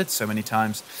dreaded so many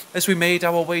times. As we made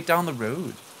our way down the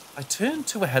road, I turned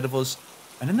to ahead of us,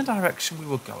 and in the direction we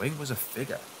were going was a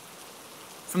figure.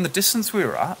 From the distance we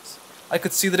were at, I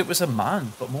could see that it was a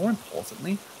man, but more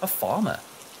importantly, a farmer.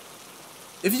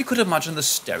 If you could imagine the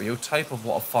stereotype of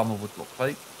what a farmer would look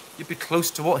like, you'd be close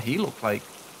to what he looked like.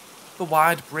 The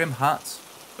wide brim hat,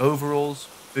 overalls,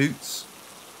 boots.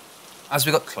 As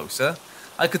we got closer,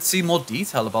 I could see more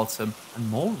detail about him,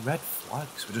 and more red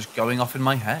flags were just going off in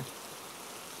my head.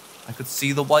 I could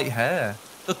see the white hair,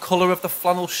 the colour of the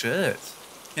flannel shirt,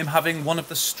 him having one of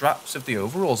the straps of the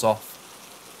overalls off.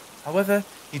 However,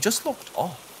 he just looked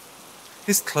off.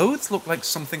 His clothes looked like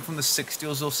something from the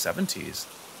 60s or 70s.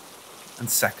 And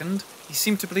second, he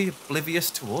seemed to be oblivious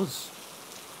to us.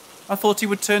 I thought he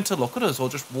would turn to look at us or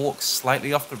just walk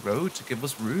slightly off the road to give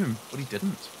us room, but he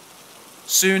didn't.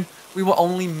 Soon, we were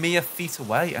only mere feet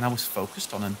away and I was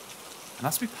focused on him. And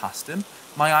as we passed him,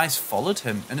 my eyes followed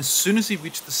him, and as soon as he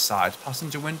reached the side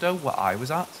passenger window where I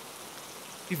was at,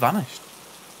 he vanished.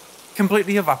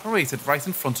 Completely evaporated right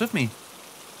in front of me.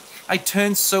 I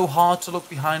turned so hard to look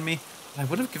behind me that I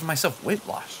would have given myself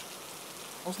whiplash.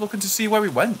 I was looking to see where he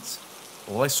went.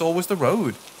 All I saw was the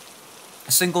road,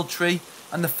 a single tree,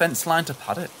 and the fence line to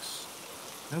paddocks.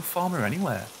 No farmer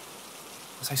anywhere.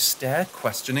 As I stare,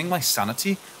 questioning my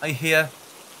sanity, I hear,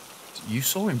 "You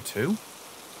saw him too?"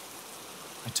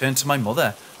 I turned to my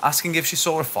mother, asking if she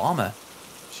saw a farmer.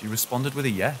 She responded with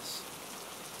a yes.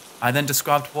 I then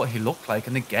described what he looked like,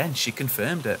 and again she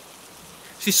confirmed it.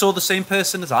 She saw the same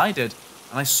person as I did,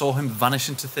 and I saw him vanish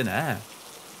into thin air.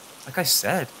 Like I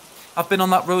said, I've been on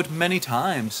that road many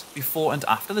times, before and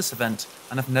after this event,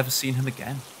 and I've never seen him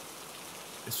again.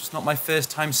 This was not my first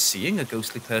time seeing a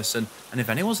ghostly person, and if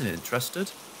anyone's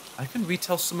interested, I can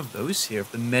retell some of those here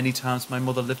of the many times my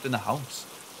mother lived in a house,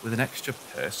 with an extra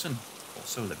person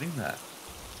also living there.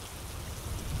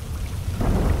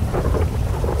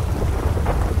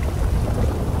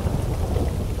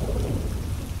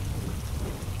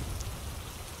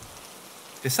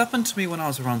 This happened to me when I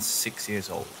was around 6 years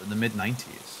old, in the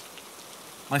mid-90s.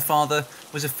 My father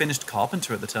was a finished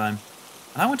carpenter at the time,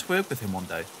 and I went to work with him one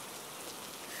day.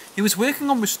 He was working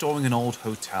on restoring an old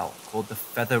hotel called the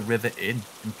Feather River Inn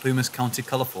in Plumas County,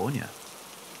 California.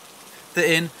 The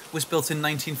inn was built in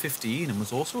 1915 and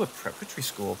was also a preparatory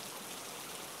school.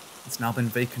 It's now been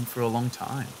vacant for a long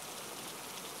time.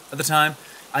 At the time,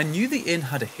 I knew the inn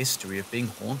had a history of being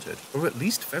haunted, or at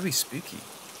least very spooky.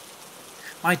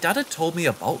 My dad had told me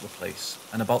about the place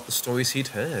and about the stories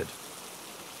he'd heard.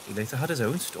 He later had his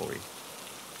own story.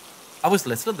 I was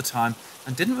little at the time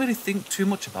and didn't really think too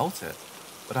much about it,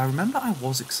 but I remember I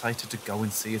was excited to go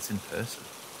and see it in person.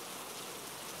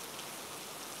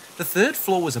 The third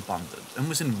floor was abandoned and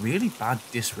was in really bad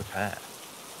disrepair.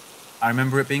 I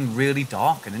remember it being really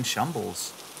dark and in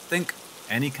shambles. Think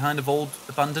any kind of old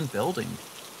abandoned building.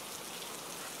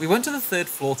 We went to the third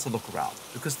floor to look around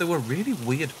because there were really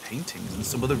weird paintings in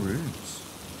some of the rooms.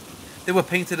 They were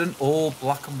painted in all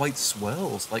black and white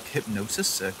swirls like hypnosis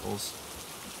circles.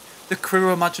 The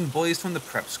crew imagined boys from the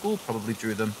prep school probably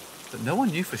drew them, but no one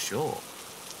knew for sure.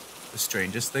 The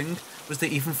strangest thing was they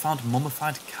even found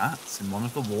mummified cats in one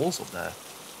of the walls up there.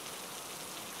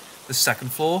 The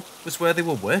second floor was where they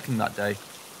were working that day.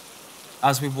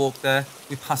 As we walked there,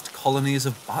 we passed colonies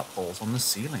of bat balls on the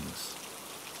ceilings.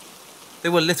 They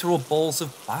were literal balls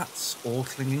of bats all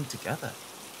clinging together.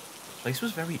 The place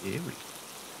was very eerie.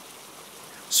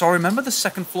 So I remember the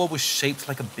second floor was shaped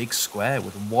like a big square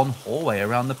with one hallway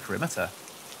around the perimeter.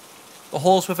 The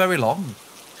halls were very long.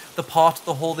 The part of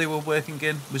the hall they were working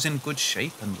in was in good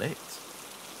shape and lit.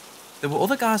 There were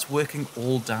other guys working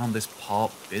all down this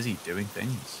part, busy doing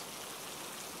things.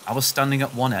 I was standing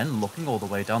at one end looking all the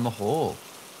way down the hall.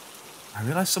 I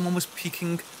realized someone was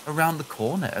peeking around the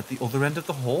corner at the other end of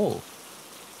the hall.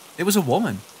 It was a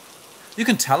woman. You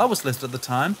can tell I was little at the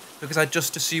time because I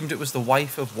just assumed it was the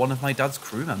wife of one of my dad's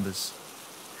crew members.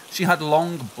 She had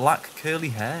long black curly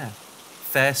hair,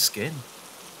 fair skin,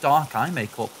 dark eye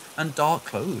makeup, and dark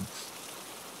clothes.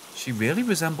 She really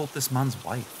resembled this man's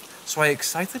wife, so I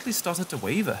excitedly started to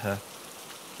wave at her.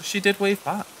 But she did wave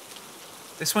back.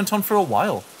 This went on for a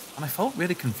while, and I felt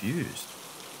really confused.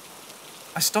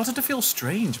 I started to feel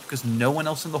strange because no one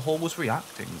else in the hall was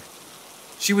reacting.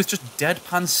 She was just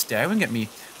deadpan staring at me,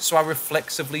 so I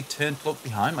reflexively turned to look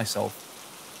behind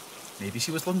myself. Maybe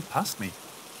she was looking past me.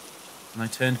 When I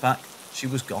turned back, she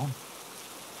was gone.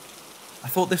 I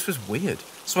thought this was weird,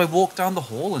 so I walked down the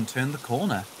hall and turned the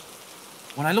corner.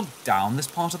 When I looked down this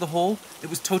part of the hall, it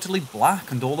was totally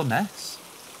black and all a mess.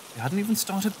 They hadn't even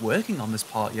started working on this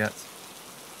part yet.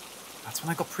 That's when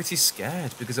I got pretty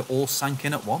scared because it all sank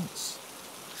in at once.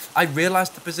 I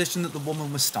realized the position that the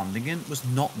woman was standing in was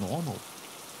not normal.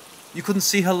 You couldn't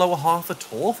see her lower half at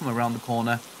all from around the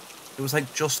corner. It was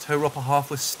like just her upper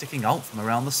half was sticking out from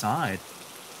around the side.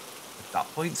 At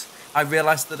that point, I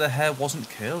realized that her hair wasn't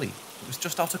curly. It was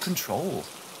just out of control.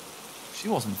 She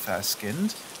wasn't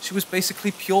fair-skinned. She was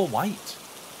basically pure white.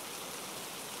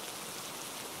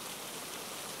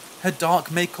 Her dark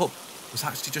makeup was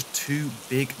actually just two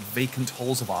big vacant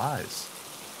holes of eyes.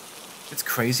 It's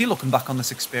crazy looking back on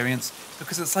this experience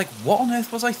because it's like, what on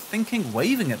earth was I thinking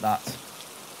waving at that?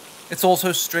 It's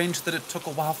also strange that it took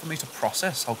a while for me to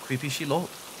process how creepy she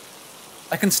looked.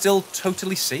 I can still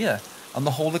totally see her, and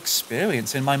the whole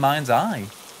experience in my mind's eye.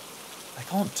 I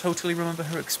can't totally remember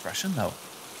her expression though.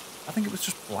 I think it was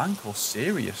just blank or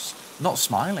serious, not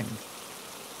smiling.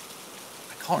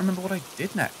 I can't remember what I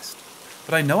did next,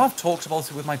 but I know I've talked about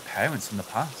it with my parents in the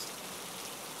past.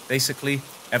 Basically,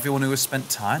 everyone who has spent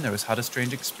time there has had a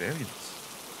strange experience.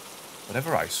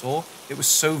 Whatever I saw, it was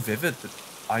so vivid that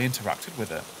I interacted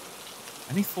with it.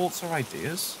 Any thoughts or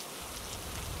ideas?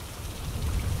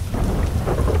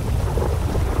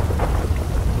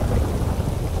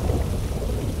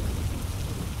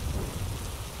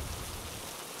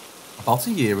 About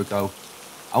a year ago,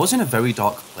 I was in a very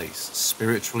dark place,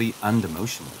 spiritually and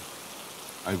emotionally.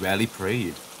 I rarely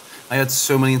prayed. I had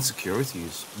so many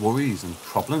insecurities, worries, and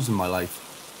problems in my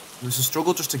life. It was a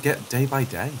struggle just to get day by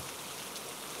day.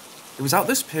 It was at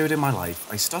this period in my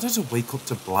life I started to wake up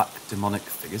to black, demonic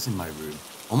figures in my room,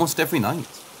 almost every night.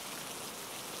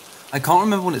 I can't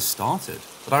remember when it started,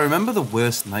 but I remember the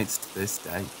worst nights to this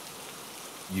day.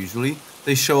 Usually,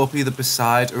 they show up either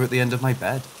beside or at the end of my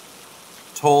bed.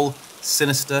 Tall,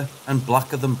 sinister, and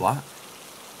blacker than black.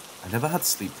 I never had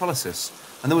sleep paralysis,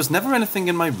 and there was never anything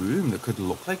in my room that could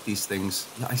look like these things,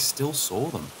 yet I still saw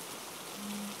them.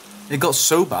 It got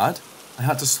so bad, I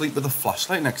had to sleep with a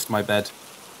flashlight next to my bed,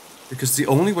 because the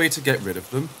only way to get rid of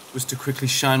them was to quickly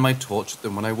shine my torch at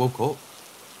them when I woke up.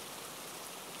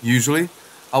 Usually,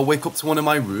 I'll wake up to one in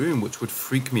my room which would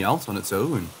freak me out on its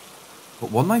own,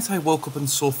 but one night I woke up and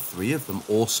saw 3 of them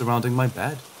all surrounding my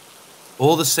bed,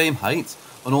 all the same height,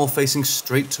 and all facing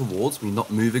straight towards me,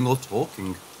 not moving or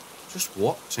talking, just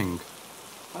watching.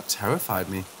 That terrified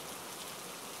me.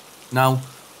 Now,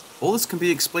 all this can be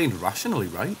explained rationally,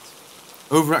 right?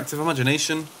 Overactive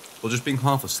imagination, or just being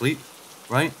half asleep,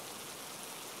 right?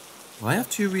 Well, I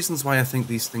have 2 reasons why I think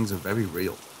these things are very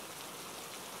real.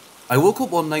 I woke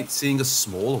up one night seeing a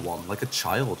smaller one, like a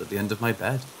child, at the end of my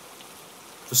bed.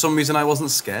 For some reason, I wasn't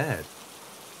scared.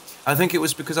 I think it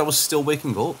was because I was still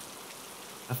waking up.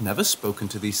 I've never spoken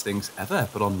to these things ever,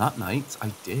 but on that night,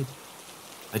 I did.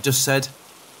 I just said,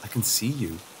 "I can see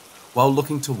you," while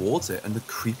looking towards it, and the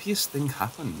creepiest thing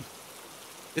happened.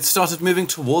 It started moving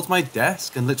towards my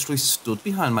desk and literally stood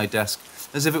behind my desk,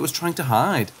 as if it was trying to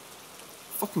hide.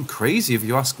 Fucking crazy if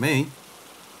you ask me.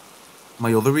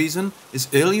 My other reason is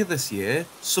earlier this year,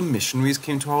 some missionaries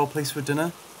came to our place for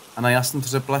dinner, and I asked them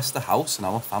to bless the house and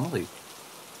our family.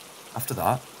 After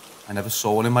that, I never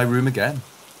saw one in my room again.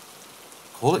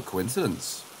 Call it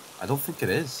coincidence. I don't think it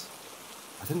is.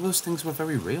 I think those things were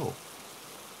very real.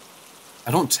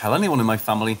 I don't tell anyone in my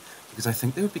family because I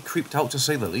think they would be creeped out to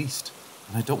say the least,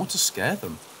 and I don't want to scare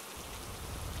them.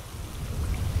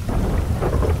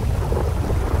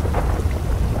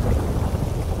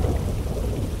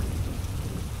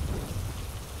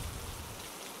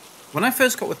 When I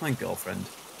first got with my girlfriend,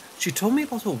 she told me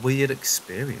about a weird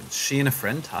experience she and a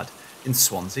friend had in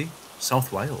Swansea,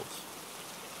 South Wales.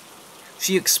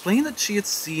 She explained that she had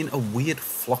seen a weird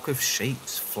flock of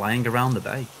shapes flying around the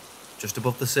bay, just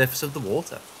above the surface of the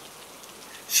water.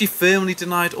 She firmly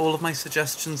denied all of my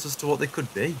suggestions as to what they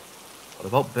could be. What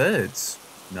about birds?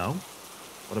 No.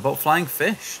 What about flying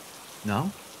fish?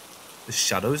 No. The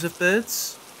shadows of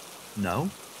birds? No.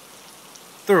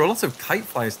 There are a lot of kite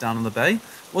flyers down on the bay.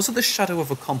 Was it the shadow of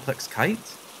a complex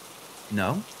kite?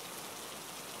 No.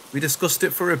 We discussed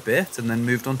it for a bit and then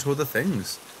moved on to other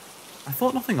things. I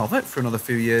thought nothing of it for another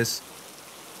few years.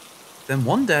 Then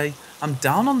one day, I'm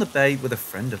down on the bay with a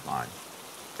friend of mine.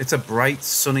 It's a bright,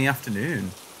 sunny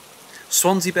afternoon.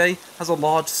 Swansea Bay has a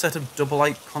large set of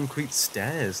double-height concrete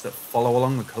stairs that follow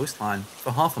along the coastline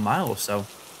for half a mile or so,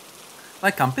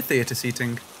 like amphitheatre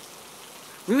seating.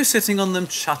 We were sitting on them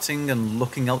chatting and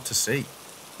looking out to sea,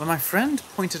 when my friend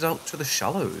pointed out to the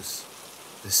shallows.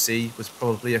 The sea was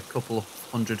probably a couple of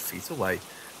 100 feet away,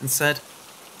 and said,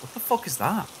 "What the fuck is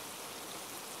that?"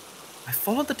 I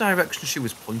followed the direction she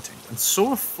was pointing and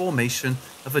saw a formation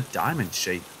of a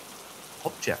diamond-shaped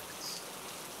objects.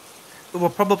 There were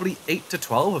probably 8 to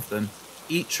 12 of them,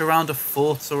 each around a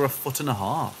foot or a foot and a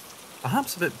half,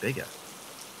 perhaps a bit bigger.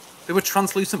 They were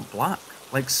translucent black,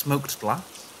 like smoked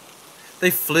glass. They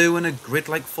flew in a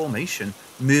grid-like formation,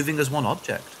 moving as one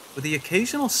object, with the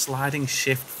occasional sliding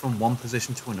shift from one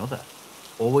position to another,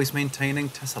 always maintaining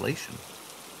tessellation.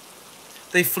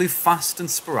 They flew fast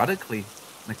and sporadically,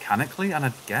 mechanically, and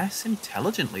I'd guess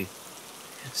intelligently,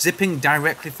 zipping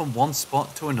directly from one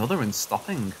spot to another and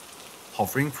stopping,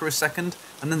 hovering for a second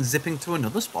and then zipping to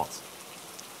another spot.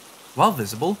 While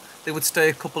visible, they would stay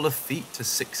a couple of feet to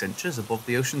 6 inches above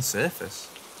the ocean surface.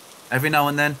 Every now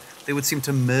and then, they would seem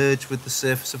to merge with the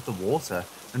surface of the water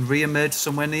and re-emerge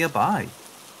somewhere nearby.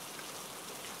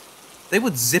 They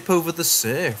would zip over the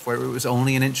surf where it was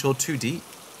only an inch or 2 deep.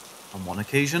 On one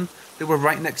occasion, they were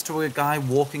right next to a guy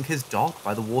walking his dog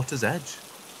by the water's edge.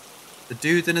 The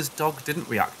dude and his dog didn't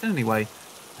react in any way.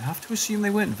 I have to assume they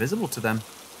weren't visible to them.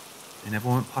 They never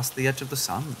went past the edge of the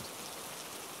sand.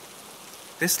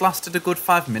 This lasted a good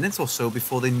 5 minutes or so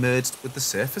before they merged with the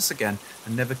surface again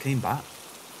and never came back.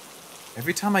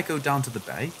 Every time I go down to the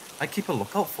bay, I keep a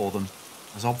lookout for them,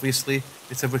 as obviously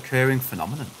it's a recurring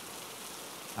phenomenon.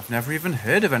 I've never even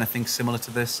heard of anything similar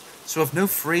to this, so I've no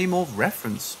frame or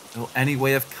reference or any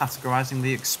way of categorizing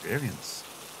the experience.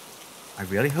 I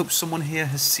really hope someone here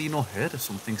has seen or heard of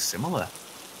something similar.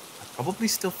 I probably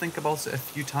still think about it a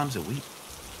few times a week.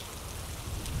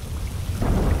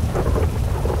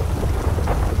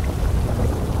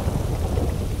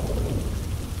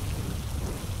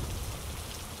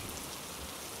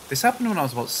 This happened when I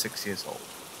was about 6 years old,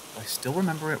 but I still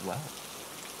remember it well.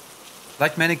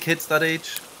 Like many kids that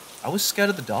age, I was scared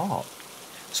of the dark,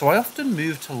 so I often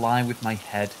moved to lie with my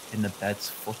head in the bed's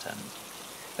foot end,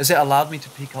 as it allowed me to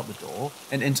peek out the door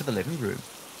and into the living room,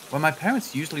 where my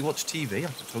parents usually watched TV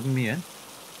after tugging me in.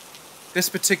 This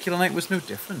particular night was no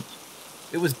different.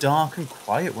 It was dark and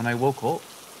quiet when I woke up.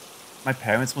 My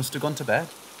parents must have gone to bed.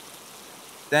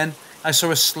 Then I saw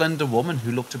a slender woman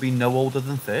who looked to be no older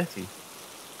than 30.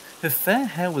 Her fair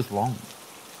hair was long,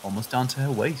 almost down to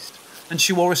her waist, and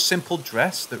she wore a simple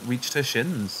dress that reached her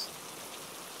shins.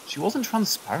 She wasn't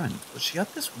transparent, but she had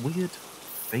this weird,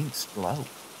 faint glow,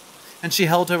 and she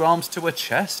held her arms to her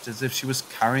chest as if she was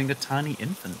carrying a tiny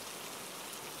infant.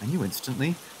 I knew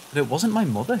instantly that it wasn't my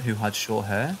mother who had short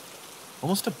hair,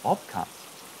 almost a bobcat,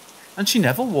 and she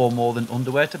never wore more than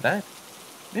underwear to bed,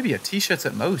 maybe a t-shirt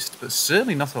at most, but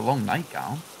certainly not a long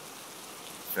nightgown.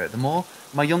 Furthermore,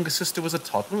 my younger sister was a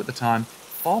toddler at the time,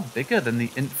 far bigger than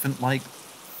the infant-like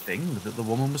thing that the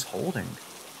woman was holding.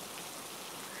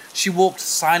 She walked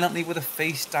silently with a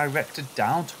face directed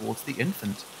down towards the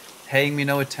infant, paying me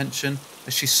no attention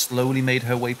as she slowly made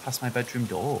her way past my bedroom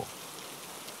door.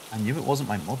 I knew it wasn't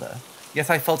my mother, yet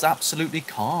I felt absolutely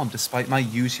calm despite my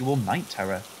usual night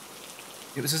terror.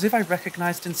 It was as if I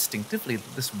recognized instinctively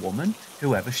that this woman,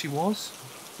 whoever she was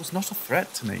not a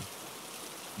threat to me.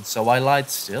 And so I lied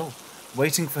still,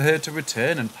 waiting for her to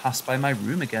return and pass by my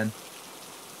room again.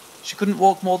 She couldn't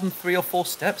walk more than 3 or 4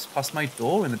 steps past my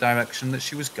door in the direction that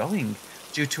she was going,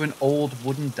 due to an old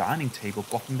wooden dining table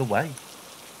blocking the way.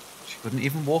 She couldn't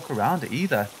even walk around it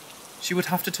either. She would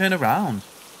have to turn around.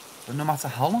 But no matter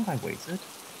how long I waited,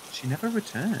 she never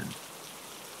returned.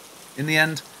 In the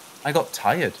end, I got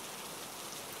tired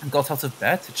and got out of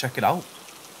bed to check it out.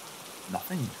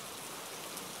 Nothing.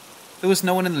 There was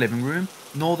no one in the living room,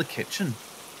 nor the kitchen.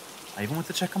 I even went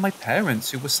to check on my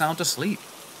parents, who were sound asleep.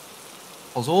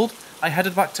 Puzzled, I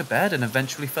headed back to bed and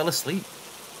eventually fell asleep.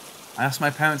 I asked my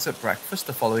parents at breakfast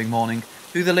the following morning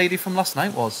who the lady from last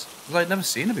night was, as I'd never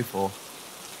seen her before.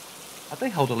 Had they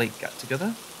held a late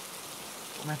get-together?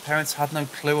 But my parents had no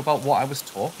clue about what I was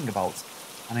talking about,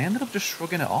 and I ended up just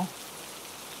shrugging it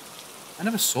off. I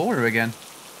never saw her again,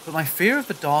 but my fear of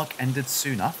the dark ended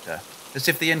soon after, as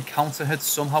if the encounter had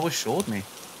somehow assured me.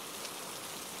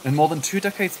 And more than 2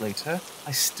 decades later,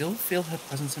 I still feel her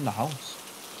presence in the house.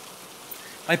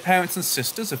 My parents and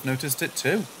sisters have noticed it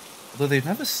too, although they've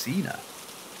never seen her.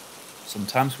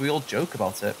 Sometimes we all joke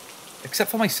about it, except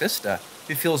for my sister,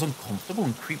 who feels uncomfortable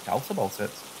and creeped out about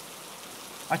it.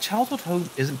 My childhood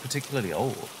home isn't particularly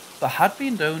old, but had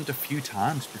been owned a few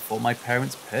times before my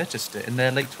parents purchased it in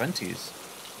their late 20s.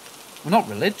 We're not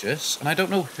religious, and I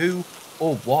don't know who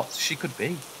or what she could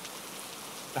be.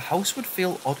 The house would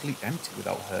feel oddly empty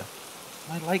without her,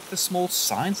 and I like the small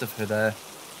signs of her there.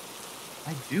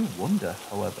 I do wonder,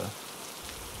 however.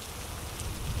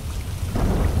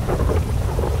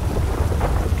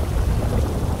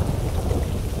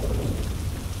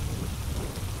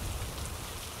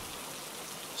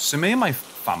 So me and my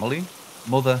family,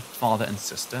 mother, father and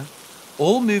sister,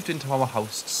 all moved into our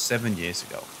house 7 years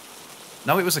ago.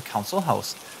 Now it was a council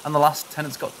house, and the last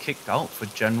tenants got kicked out for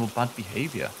general bad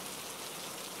behaviour.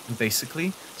 And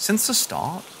basically, since the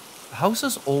start, the house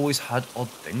has always had odd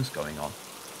things going on,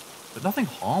 but nothing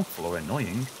harmful or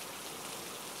annoying.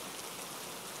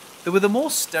 There were the more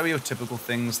stereotypical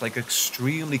things like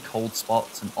extremely cold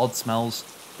spots and odd smells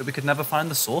that we could never find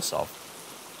the source of.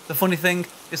 The funny thing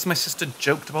is my sister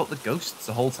joked about the ghosts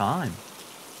the whole time.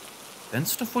 Then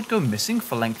stuff would go missing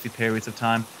for lengthy periods of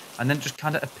time and then just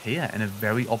kind of appear in a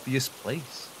very obvious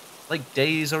place, like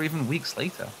days or even weeks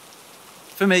later.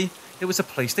 For me, it was a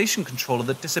PlayStation controller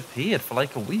that disappeared for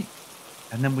like a week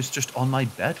and then was just on my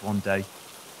bed one day.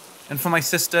 And for my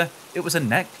sister, it was a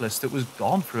necklace that was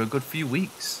gone for a good few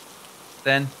weeks.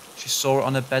 Then she saw it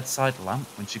on a bedside lamp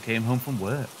when she came home from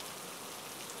work.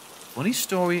 funny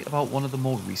story about one of the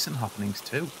more recent happenings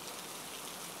too.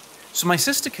 So my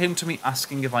sister came to me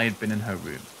asking if I had been in her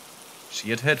room. She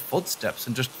had heard footsteps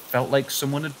and just felt like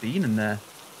someone had been in there.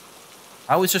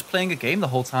 I was just playing a game the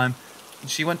whole time, and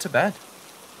she went to bed.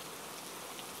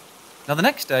 Now the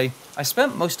next day, I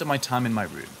spent most of my time in my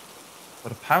room,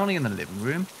 but apparently in the living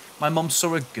room, my mum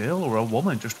saw a girl or a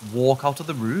woman just walk out of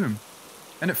the room,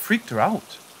 and it freaked her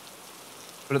out.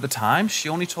 But at the time, she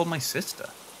only told my sister.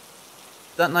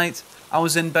 That night, I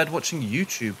was in bed watching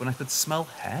YouTube when I could smell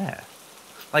hair.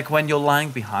 Like when you're lying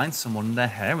behind someone and their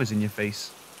hair is in your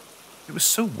face. It was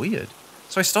so weird.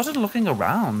 So I started looking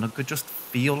around and could just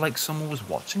feel like someone was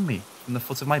watching me from the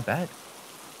foot of my bed.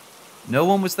 No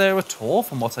one was there at all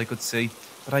from what I could see,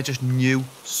 but I just knew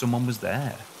someone was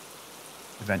there.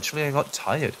 Eventually I got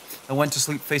tired and went to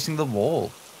sleep facing the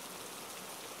wall.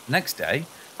 The next day,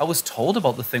 I was told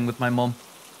about the thing with my mum,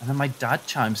 and then my dad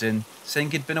chimes in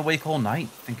saying he'd been awake all night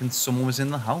thinking someone was in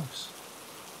the house.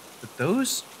 But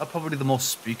those are probably the more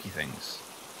spooky things.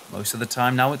 Most of the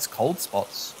time now it's cold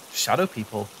spots, shadow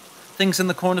people, things in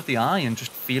the corner of the eye and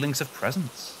just feelings of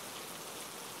presence.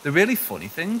 The really funny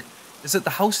thing is that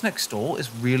the house next door is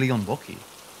really unlucky,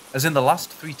 as in the last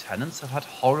 3 tenants have had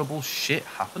horrible shit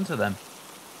happen to them.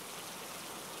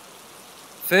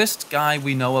 First guy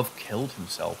we know of killed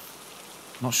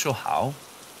himself. Not sure how,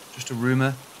 just a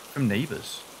rumour from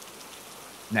neighbours.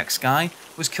 Next guy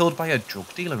was killed by a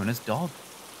drug dealer and his dog.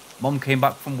 Mum came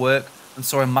back from work and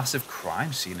saw a massive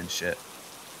crime scene and shit.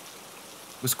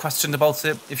 Was questioned about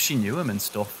it if she knew him and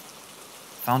stuff.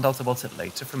 Found out about it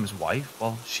later from his wife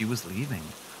while she was leaving.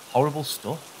 Horrible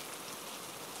stuff.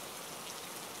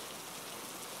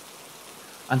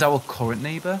 And our current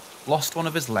neighbour lost one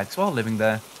of his legs while living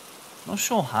there. Not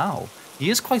sure how. He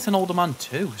is quite an older man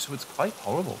too, so it's quite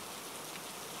horrible.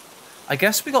 I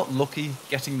guess we got lucky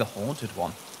getting the haunted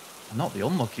one, and not the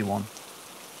unlucky one.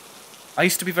 I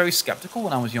used to be very skeptical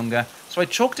when I was younger, so I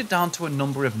chalked it down to a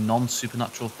number of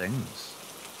non-supernatural things.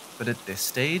 But at this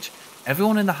stage,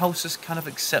 everyone in the house has kind of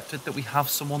accepted that we have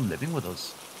someone living with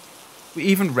us. We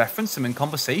even reference them in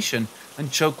conversation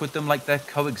and joke with them like they're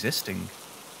coexisting.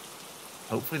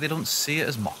 Hopefully they don't see it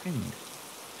as mocking.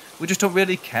 We just don't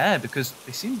really care because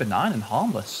they seem benign and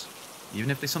harmless,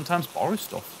 even if they sometimes borrow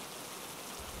stuff.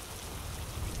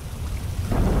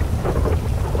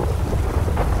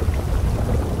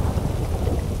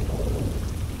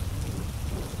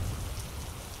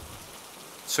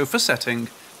 So for setting,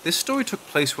 this story took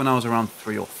place when I was around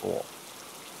 3 or 4.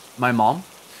 My mom,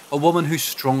 a woman who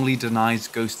strongly denies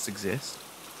ghosts exist,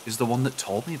 is the one that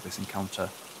told me of this encounter.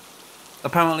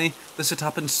 Apparently, this had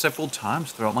happened several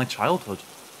times throughout my childhood.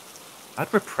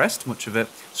 I'd repressed much of it,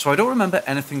 so I don't remember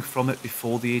anything from it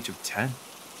before the age of 10,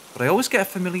 but I always get a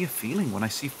familiar feeling when I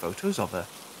see photos of her.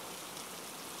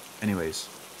 Anyways,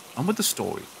 on with the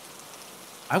story.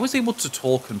 I was able to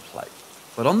talk and play,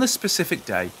 but on this specific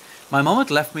day, my mom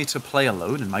had left me to play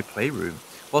alone in my playroom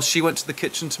while she went to the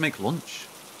kitchen to make lunch.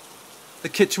 The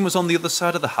kitchen was on the other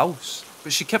side of the house,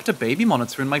 but she kept a baby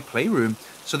monitor in my playroom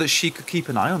so that she could keep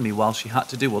an eye on me while she had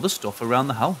to do other stuff around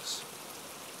the house.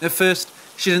 At first,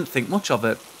 she didn't think much of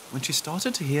it. When she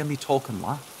started to hear me talk and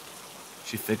laugh,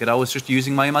 she figured I was just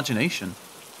using my imagination.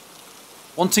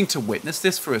 Wanting to witness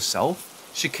this for herself,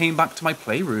 she came back to my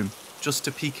playroom just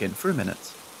to peek in for a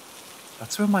minute.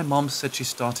 That's when my mom said she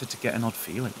started to get an odd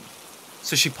feeling.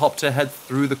 So she popped her head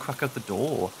through the crack of the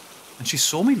door, and she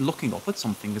saw me looking up at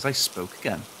something as I spoke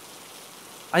again.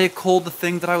 I had called the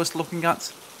thing that I was looking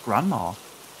at Grandma.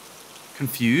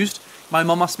 Confused, my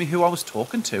mom asked me who I was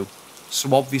talking to,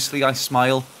 so obviously I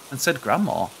smiled and said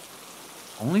Grandma.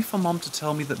 Only for Mom to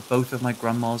tell me that both of my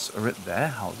grandmas are at their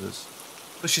houses.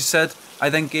 But she said I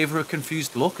then gave her a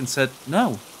confused look and said,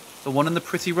 no, the one in the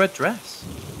pretty red dress.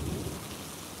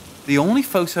 The only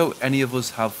photo any of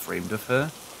us have framed of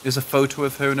her is a photo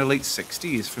of her in her late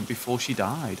 60s from before she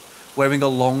died, wearing a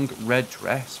long red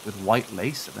dress with white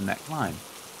lace at the neckline.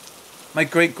 My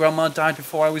great-grandma died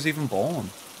before I was even born.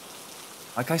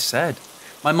 Like I said,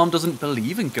 my mum doesn't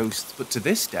believe in ghosts, but to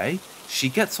this day, she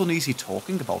gets uneasy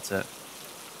talking about it.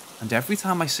 And every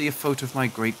time I see a photo of my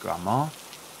great-grandma,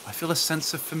 I feel a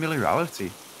sense of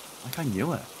familiarity, like I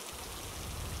knew her.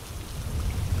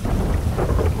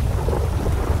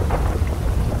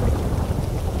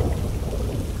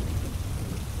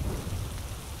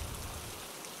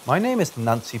 My name is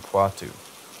Nancy Poitou.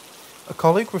 A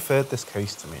colleague referred this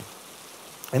case to me.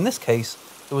 In this case,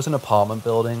 there was an apartment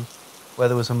building where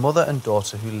there was a mother and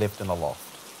daughter who lived in a loft.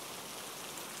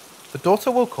 The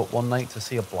daughter woke up one night to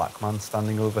see a black man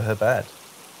standing over her bed.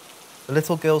 The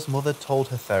little girl's mother told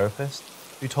her therapist,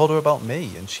 who told her about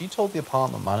me, and she told the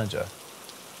apartment manager.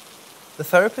 The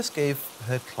therapist gave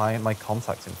her client my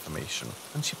contact information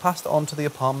and she passed it on to the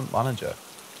apartment manager.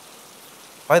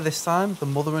 By this time, the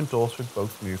mother and daughter had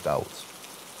both moved out.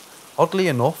 Oddly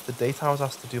enough, the date I was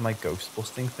asked to do my ghost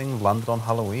busting thing landed on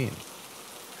Halloween.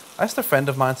 I asked a friend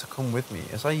of mine to come with me,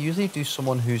 as I usually do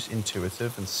someone who's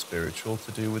intuitive and spiritual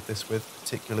to do with this with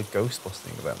particular ghost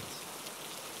busting events.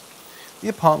 The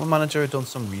apartment manager had done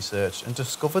some research and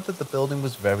discovered that the building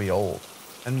was very old,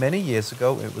 and many years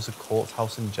ago it was a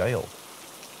courthouse and jail.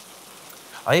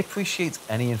 I appreciate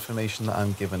any information that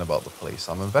I'm given about the place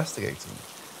I'm investigating,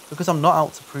 because I'm not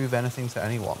out to prove anything to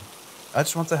anyone. I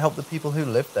just want to help the people who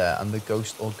live there and the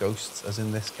ghost or ghosts, as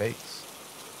in this case.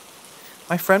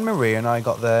 My friend Maria and I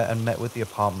got there and met with the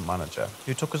apartment manager,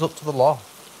 who took us up to the loft.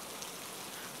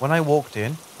 When I walked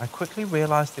in, I quickly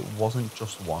realised it wasn't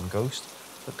just one ghost,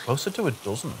 but closer to a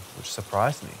dozen, which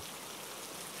surprised me.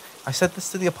 I said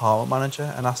this to the apartment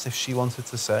manager and asked if she wanted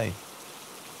to say.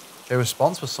 Her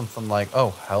response was something like,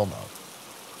 "Oh, hell no."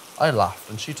 I laughed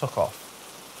and she took off.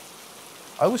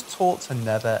 I was taught to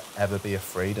never ever be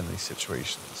afraid in these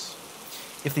situations.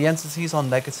 If the entities are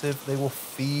negative, they will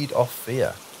feed off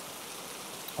fear.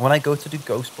 When I go to do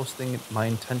ghost busting, my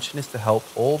intention is to help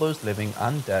all those living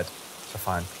and dead to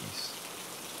find peace.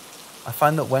 I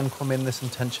find that when come in this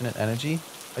intention and energy,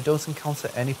 I don't encounter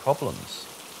any problems,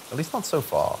 at least not so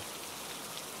far.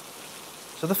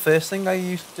 So the first thing I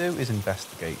used to do is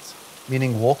investigate,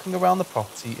 meaning walking around the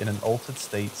property in an altered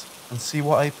state and see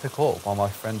what I pick up while my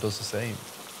friend does the same.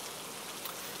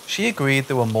 She agreed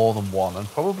there were more than one and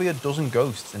probably a dozen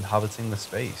ghosts inhabiting the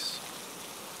space.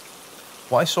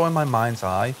 What I saw in my mind's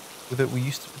eye was that we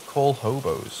used to be called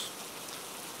hobos.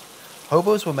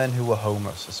 Hobos were men who were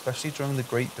homeless, especially during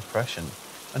the Great Depression,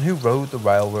 and who rode the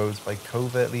railroads by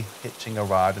covertly hitching a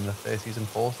ride in the 30s and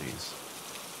 40s.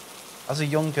 As a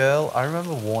young girl, I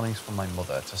remember warnings from my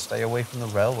mother to stay away from the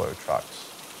railroad tracks.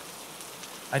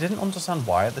 I didn't understand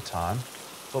why at the time,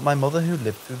 but my mother, who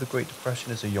lived through the Great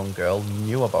Depression as a young girl,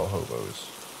 knew about hobos.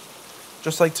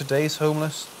 Just like today's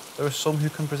homeless, there are some who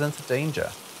can present a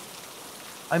danger.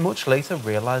 I much later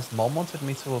realised Mom wanted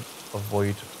me to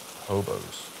avoid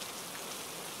hobos.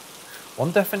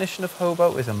 One definition of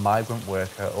hobo is a migrant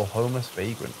worker or homeless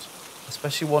vagrant,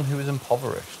 especially one who is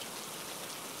impoverished.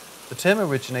 The term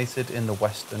originated in the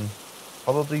western,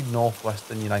 probably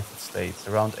northwestern United States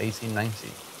around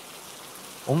 1890.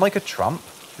 Unlike a tramp,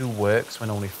 who works when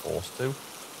only forced to,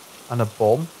 and a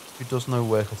bum, who does no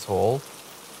work at all,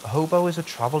 a hobo is a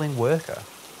travelling worker.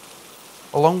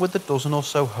 Along with the dozen or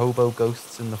so hobo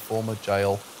ghosts in the former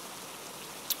jail,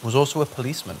 was also a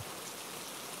policeman.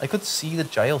 I could see the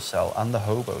jail cell and the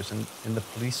hobos in the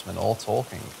policeman all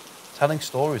talking, telling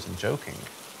stories and joking.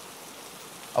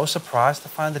 I was surprised to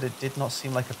find that it did not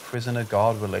seem like a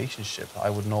prisoner-guard relationship I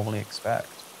would normally expect.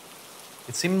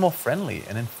 It seemed more friendly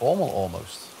and informal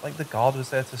almost, like the guard was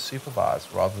there to supervise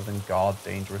rather than guard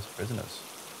dangerous prisoners.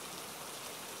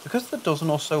 Because the dozen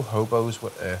or so hobos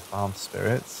were earthbound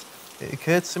spirits, it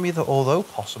occurred to me that although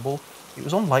possible, it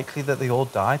was unlikely that they all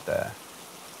died there.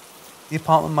 The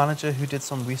apartment manager, who did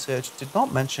some research, did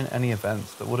not mention any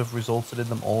events that would have resulted in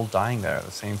them all dying there at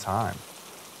the same time.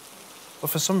 But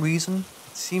for some reason,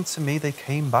 it seemed to me they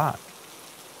came back.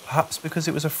 Perhaps because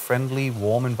it was a friendly,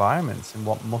 warm environment in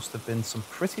what must have been some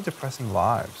pretty depressing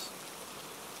lives.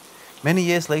 Many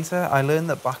years later, I learned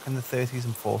that back in the 30s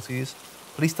and 40s,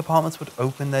 police departments would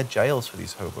open their jails for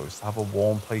these hobos to have a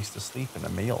warm place to sleep and a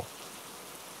meal.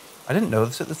 I didn't know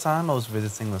this at the time I was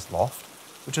visiting this loft,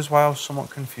 which is why I was somewhat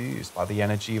confused by the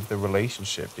energy of the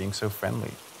relationship being so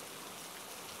friendly.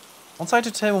 Once I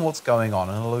determine what's going on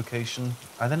in a location,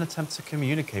 I then attempt to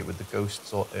communicate with the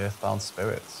ghosts or earthbound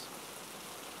spirits.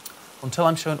 Until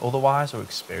I'm shown otherwise or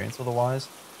experience otherwise,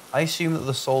 I assume that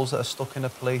the souls that are stuck in a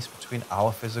place between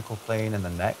our physical plane and the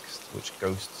next, which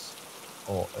ghosts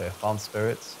or earthbound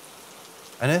spirits.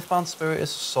 An earthbound spirit is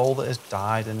a soul that has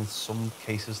died and in some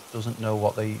cases doesn't know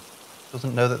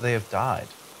that they have died.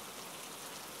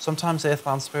 Sometimes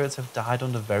earthbound spirits have died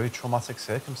under very traumatic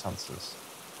circumstances.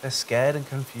 They're scared and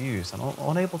confused and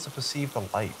unable to perceive the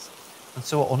light, and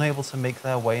so are unable to make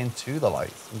their way into the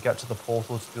light and get to the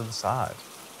portal to the other side.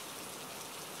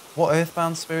 What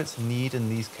earthbound spirits need in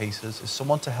these cases is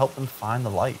someone to help them find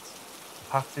the light, the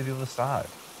path to the other side.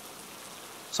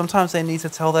 Sometimes they need to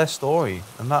tell their story,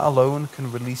 and that alone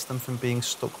can release them from being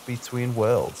stuck between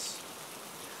worlds.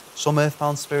 Some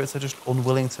earthbound spirits are just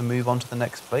unwilling to move on to the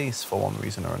next place for one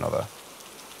reason or another.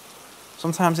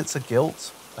 Sometimes it's a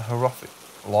guilt, a horrific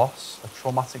loss, a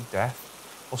traumatic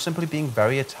death, or simply being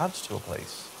very attached to a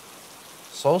place.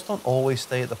 Souls don't always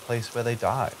stay at the place where they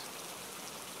died.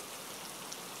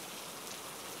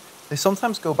 They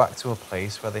sometimes go back to a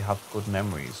place where they have good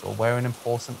memories or where an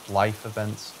important life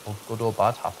event, or good or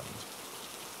bad, happened.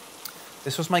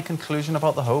 This was my conclusion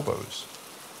about the hobos.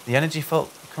 The energy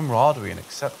felt camaraderie and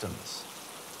acceptance.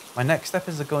 My next step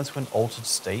is to go into an altered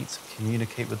state to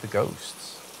communicate with the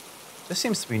ghosts. There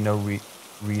seems to be no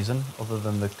reason other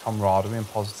than the camaraderie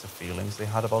and positive feelings they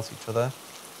had about each other,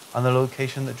 and the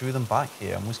location that drew them back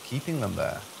here and was keeping them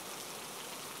there.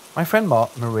 My friend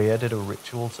Maria did a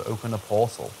ritual to open a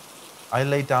portal. I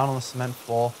lay down on the cement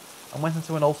floor and went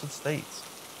into an altered state.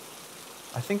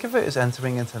 I think of it as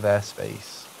entering into their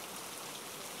space.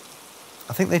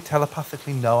 I think they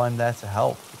telepathically know I'm there to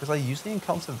help because I usually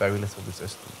encounter very little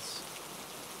resistance.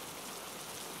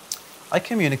 I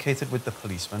communicated with the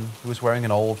policeman, who was wearing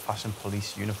an old-fashioned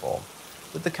police uniform,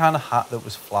 with the kind of hat that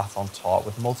was flat on top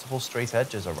with multiple straight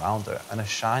edges around it and a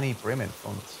shiny brim in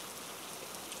front.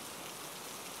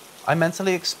 I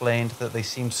mentally explained that they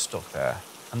seemed stuck there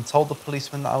and told the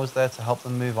policeman that I was there to help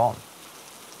them move on.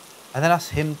 I then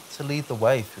asked him to lead the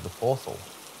way through the portal.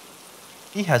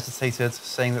 He hesitated,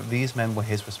 saying that these men were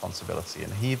his responsibility,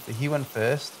 and he went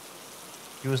first.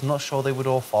 He was not sure they would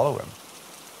all follow him.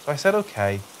 So I said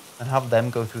okay, and have them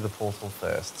go through the portal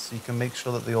first, so you can make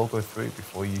sure that they all go through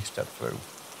before you step through.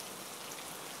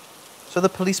 So the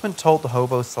policeman told the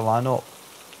hobos to line up.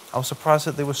 I was surprised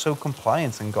that they were so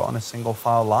compliant and got on a single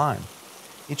file line,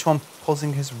 each one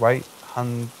putting his right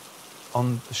hand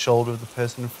on the shoulder of the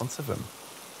person in front of him.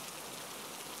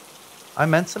 I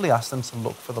mentally asked them to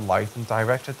look for the light and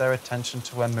directed their attention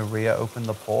to when Maria opened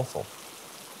the portal.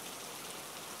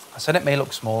 I said it may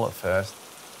look small at first,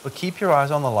 but keep your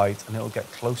eyes on the light and it will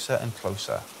get closer and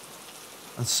closer.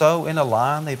 And so, in a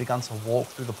line, they began to walk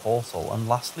through the portal, and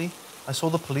lastly, I saw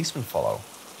the policeman follow.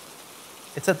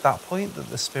 It's at that point that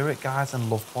the spirit guides and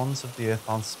loved ones of the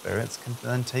earthbound spirits can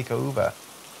then take over,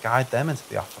 guide them into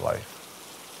the afterlife.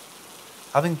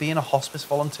 Having been a hospice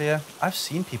volunteer, I've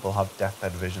seen people have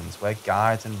deathbed visions where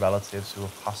guides and relatives who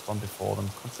have passed on before them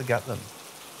come to get them.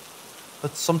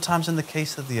 But sometimes in the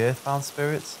case of the earthbound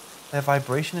spirits, their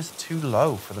vibration is too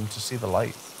low for them to see the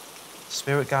light.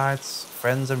 Spirit guides,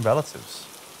 friends and relatives.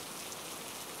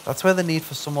 That's where the need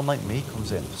for someone like me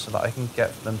comes in, so that I can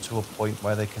get them to a point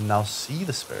where they can now see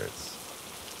the spirits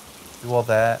who are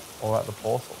there or at the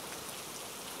portal.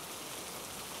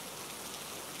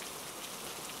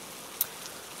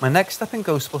 My next step in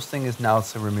ghostbusting is now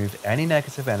to remove any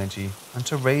negative energy and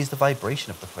to raise the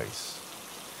vibration of the place.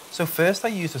 So first I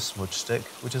used a smudge stick,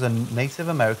 which is a Native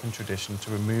American tradition to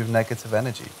remove negative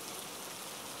energy.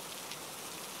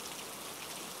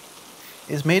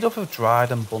 It is made up of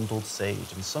dried and bundled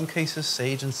sage, in some cases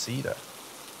sage and cedar.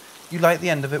 You light the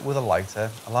end of it with a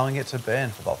lighter, allowing it to burn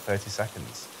for about 30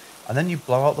 seconds, and then you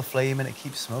blow out the flame and it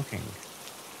keeps smoking.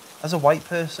 As a white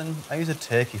person, I use a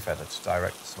turkey feather to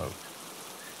direct the smoke.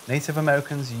 Native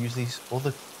Americans use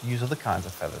other kinds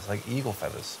of feathers, like eagle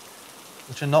feathers,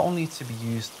 which are not only to be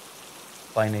used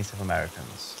by Native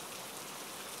Americans.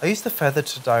 I use the feather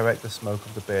to direct the smoke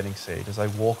of the burning sage as I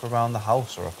walk around the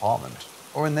house or apartment,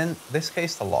 or in this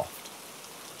case the loft.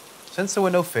 Since there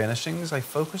were no furnishings, I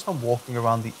focused on walking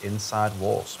around the inside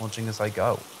wall, smudging as I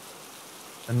go.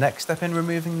 The next step in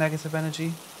removing negative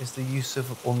energy is the use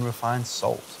of unrefined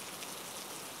salt.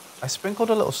 I sprinkled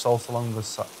a little salt along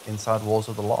the inside walls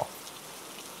of the loft.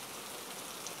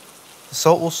 The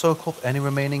salt will soak up any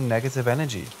remaining negative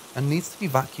energy and needs to be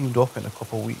vacuumed up in a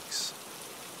couple weeks.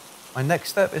 My next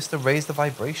step is to raise the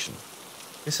vibration.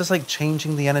 This is like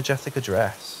changing the energetic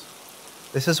address.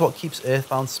 This is what keeps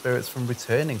earthbound spirits from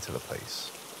returning to the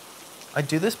place. I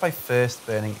do this by first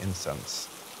burning incense.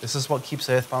 This is what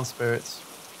keeps earthbound spirits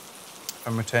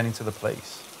from returning to the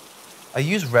place. I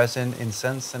use resin,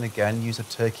 incense, and again use a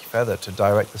turkey feather to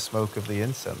direct the smoke of the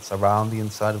incense around the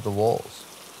inside of the walls.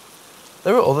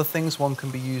 There are other things one can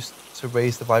be used to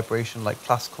raise the vibration, like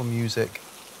classical music,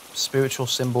 spiritual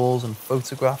symbols, and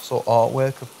photographs or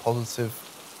artwork of positive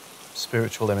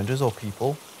spiritual images or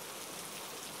people.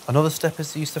 Another step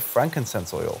is the use of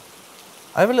frankincense oil.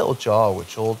 I have a little jar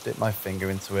which I'll dip my finger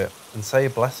into it and say a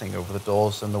blessing over the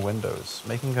doors and the windows,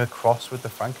 making a cross with the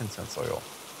frankincense oil.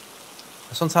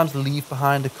 I sometimes leave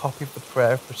behind a copy of the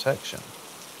prayer of protection.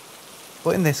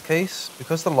 But in this case,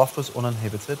 because the loft was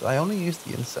uninhibited, I only used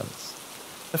the incense,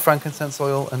 the frankincense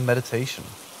oil, and meditation.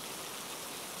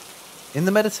 In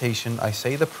the meditation, I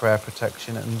say the prayer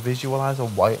protection and visualize a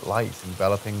white light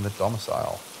enveloping the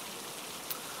domicile.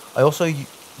 I also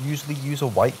usually use a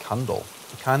white candle,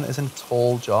 the kind that is in a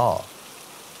tall jar.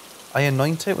 I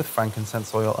anoint it with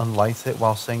frankincense oil and light it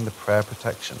while saying the prayer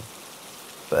protection.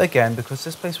 But again, because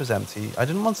this place was empty, I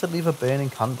didn't want to leave a burning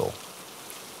candle.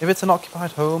 If it's an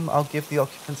occupied home, I'll give the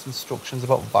occupants instructions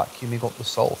about vacuuming up the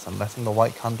salt and letting the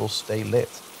white candle stay lit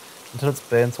until it's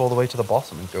burnt all the way to the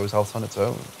bottom and goes out on its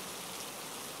own.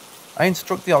 I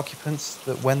instruct the occupants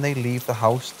that when they leave the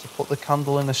house to put the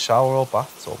candle in a shower or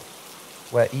bathtub,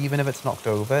 where even if it's knocked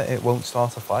over, it won't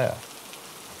start a fire.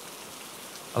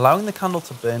 Allowing the candle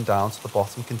to burn down to the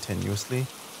bottom continuously,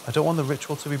 I don't want the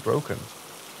ritual to be broken.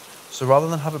 So rather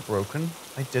than have it broken,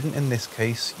 I didn't in this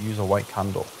case use a white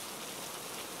candle.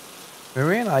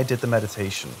 Marie and I did the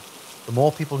meditation. The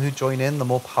more people who join in, the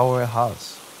more power it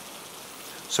has.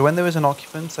 So when there is an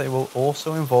occupant, I will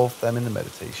also involve them in the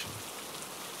meditation.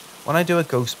 When I do a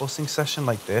ghost busting session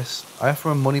like this, I offer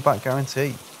a money back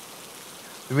guarantee.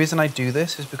 The reason I do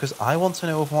this is because I want to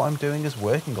know if what I'm doing is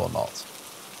working or not.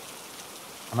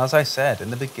 And as I said in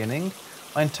the beginning,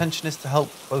 my intention is to help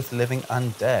both living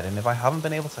and dead, and if I haven't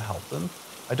been able to help them,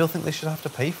 I don't think they should have to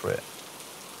pay for it.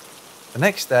 The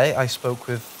next day, I spoke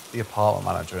with the apartment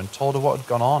manager and told her what had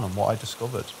gone on and what I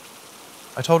discovered.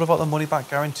 I told her about the money back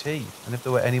guarantee, and if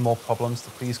there were any more problems to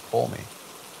please call me.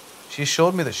 She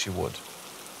assured me that she would.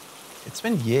 It's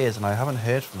been years and I haven't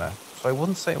heard from her, so I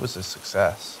wouldn't say it was a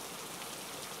success.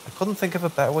 I couldn't think of a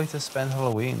better way to spend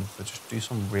Halloween than just do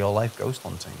some real life ghost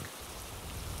hunting.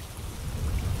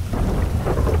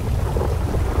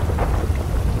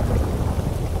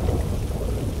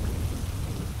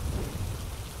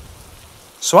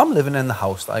 So I'm living in the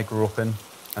house that I grew up in,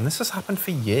 and this has happened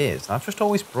for years, and I've just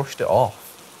always brushed it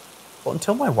off. But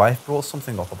until my wife brought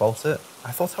something up about it,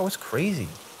 I thought I was crazy.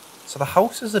 So the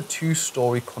house is a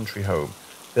 2-story country home,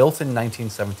 built in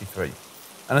 1973,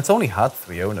 and it's only had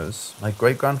 3 owners, my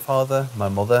great-grandfather, my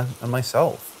mother, and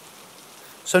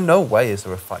myself. So no way is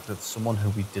there a fact that someone who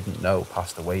we didn't know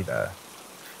passed away there.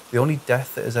 The only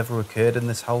death that has ever occurred in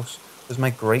this house was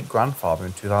my great-grandfather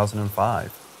in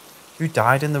 2005, who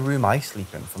died in the room I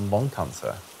sleep in from lung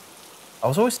cancer. I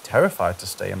was always terrified to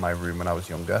stay in my room when I was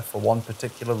younger for one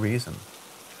particular reason.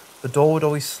 The door would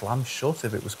always slam shut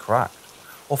if it was cracked,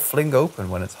 or fling open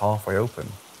when it's halfway open.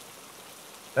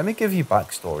 Let me give you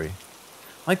backstory.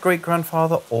 My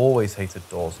great-grandfather always hated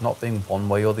doors not being one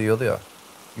way or the other.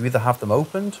 You either have them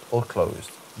opened or closed,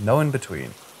 no in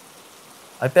between.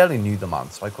 I barely knew the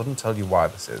man, so I couldn't tell you why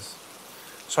this is.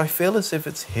 So I feel as if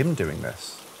it's him doing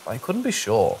this, but I couldn't be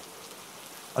sure.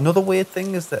 Another weird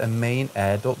thing is that a main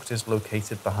air duct is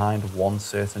located behind one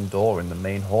certain door in the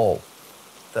main hall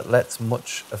that lets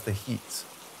much of the heat,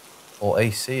 or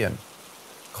AC, in.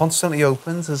 Constantly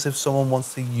opens as if someone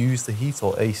wants to use the heat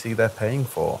or AC they're paying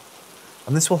for.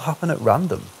 And this will happen at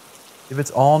random, if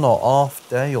it's on or off,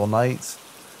 day or night.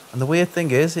 And the weird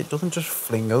thing is, it doesn't just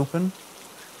fling open.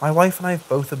 My wife and I have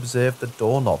both observed the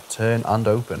doorknob turn and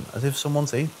open, as if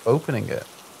someone's opening it.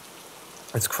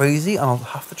 It's crazy, and I'll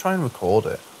have to try and record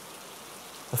it.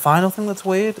 The final thing that's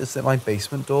weird is that my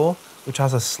basement door, which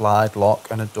has a slide lock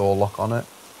and a door lock on it,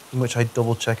 in which I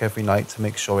double check every night to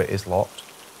make sure it is locked,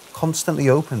 constantly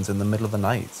opens in the middle of the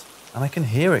night, and I can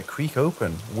hear it creak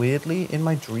open, weirdly, in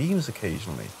my dreams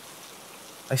occasionally.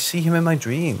 I see him in my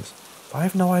dreams, but I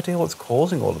have no idea what's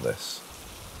causing all of this.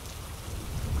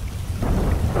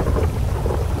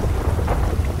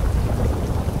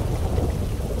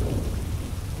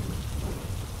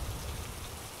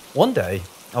 One day,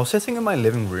 I was sitting in my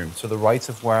living room. To the right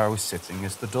of where I was sitting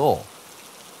is the door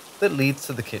that leads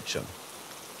to the kitchen.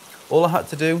 All I had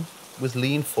to do was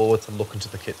lean forward to look into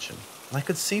the kitchen, and I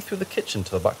could see through the kitchen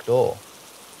to the back door.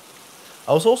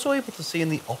 I was also able to see in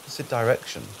the opposite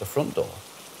direction, the front door.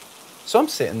 So I'm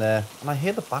sitting there, and I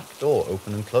hear the back door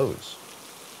open and close.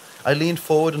 I lean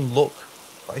forward and look,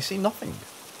 but I see nothing.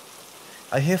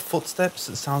 I hear footsteps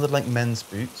that sounded like men's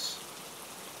boots.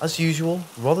 As usual,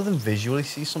 rather than visually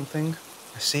see something,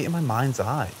 I see it in my mind's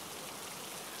eye.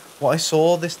 What I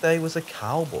saw this day was a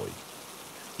cowboy.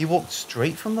 He walked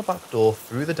straight from the back door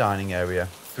through the dining area,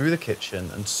 through the kitchen,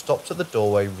 and stopped at the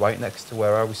doorway right next to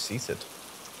where I was seated.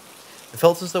 It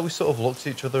felt as though we sort of looked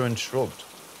at each other and shrugged.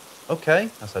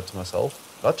 Okay, I said to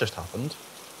myself, that just happened.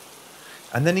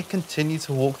 And then he continued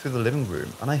to walk through the living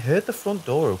room, and I heard the front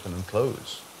door open and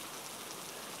close.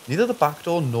 Neither the back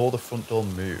door nor the front door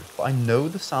moved, but I know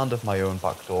the sound of my own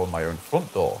back door and my own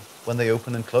front door when they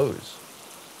open and close.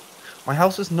 My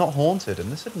house is not haunted,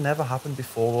 and this had never happened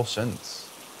before or since.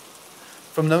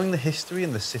 From knowing the history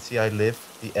in the city I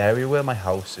live, the area where my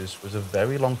house is was a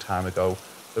very long time ago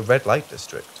the red light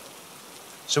district.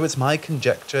 So it's my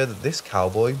conjecture that this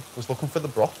cowboy was looking for the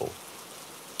brothel.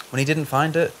 When he didn't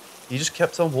find it, he just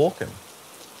kept on walking.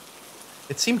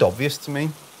 It seemed obvious to me,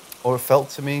 or it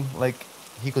felt to me like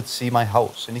he could see my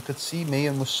house, and he could see me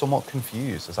and was somewhat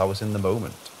confused as I was in the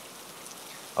moment.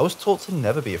 I was taught to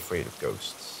never be afraid of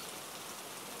ghosts.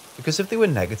 Because if they were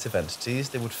negative entities,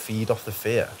 they would feed off the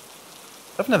fear.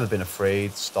 I've never been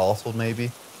afraid, startled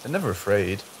maybe, but never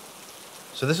afraid.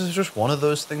 So this was just one of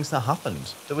those things that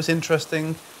happened. That was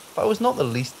interesting, but I was not the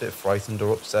least bit frightened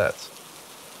or upset.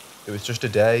 It was just a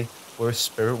day where a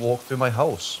spirit walked through my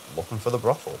house, looking for the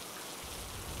brothel.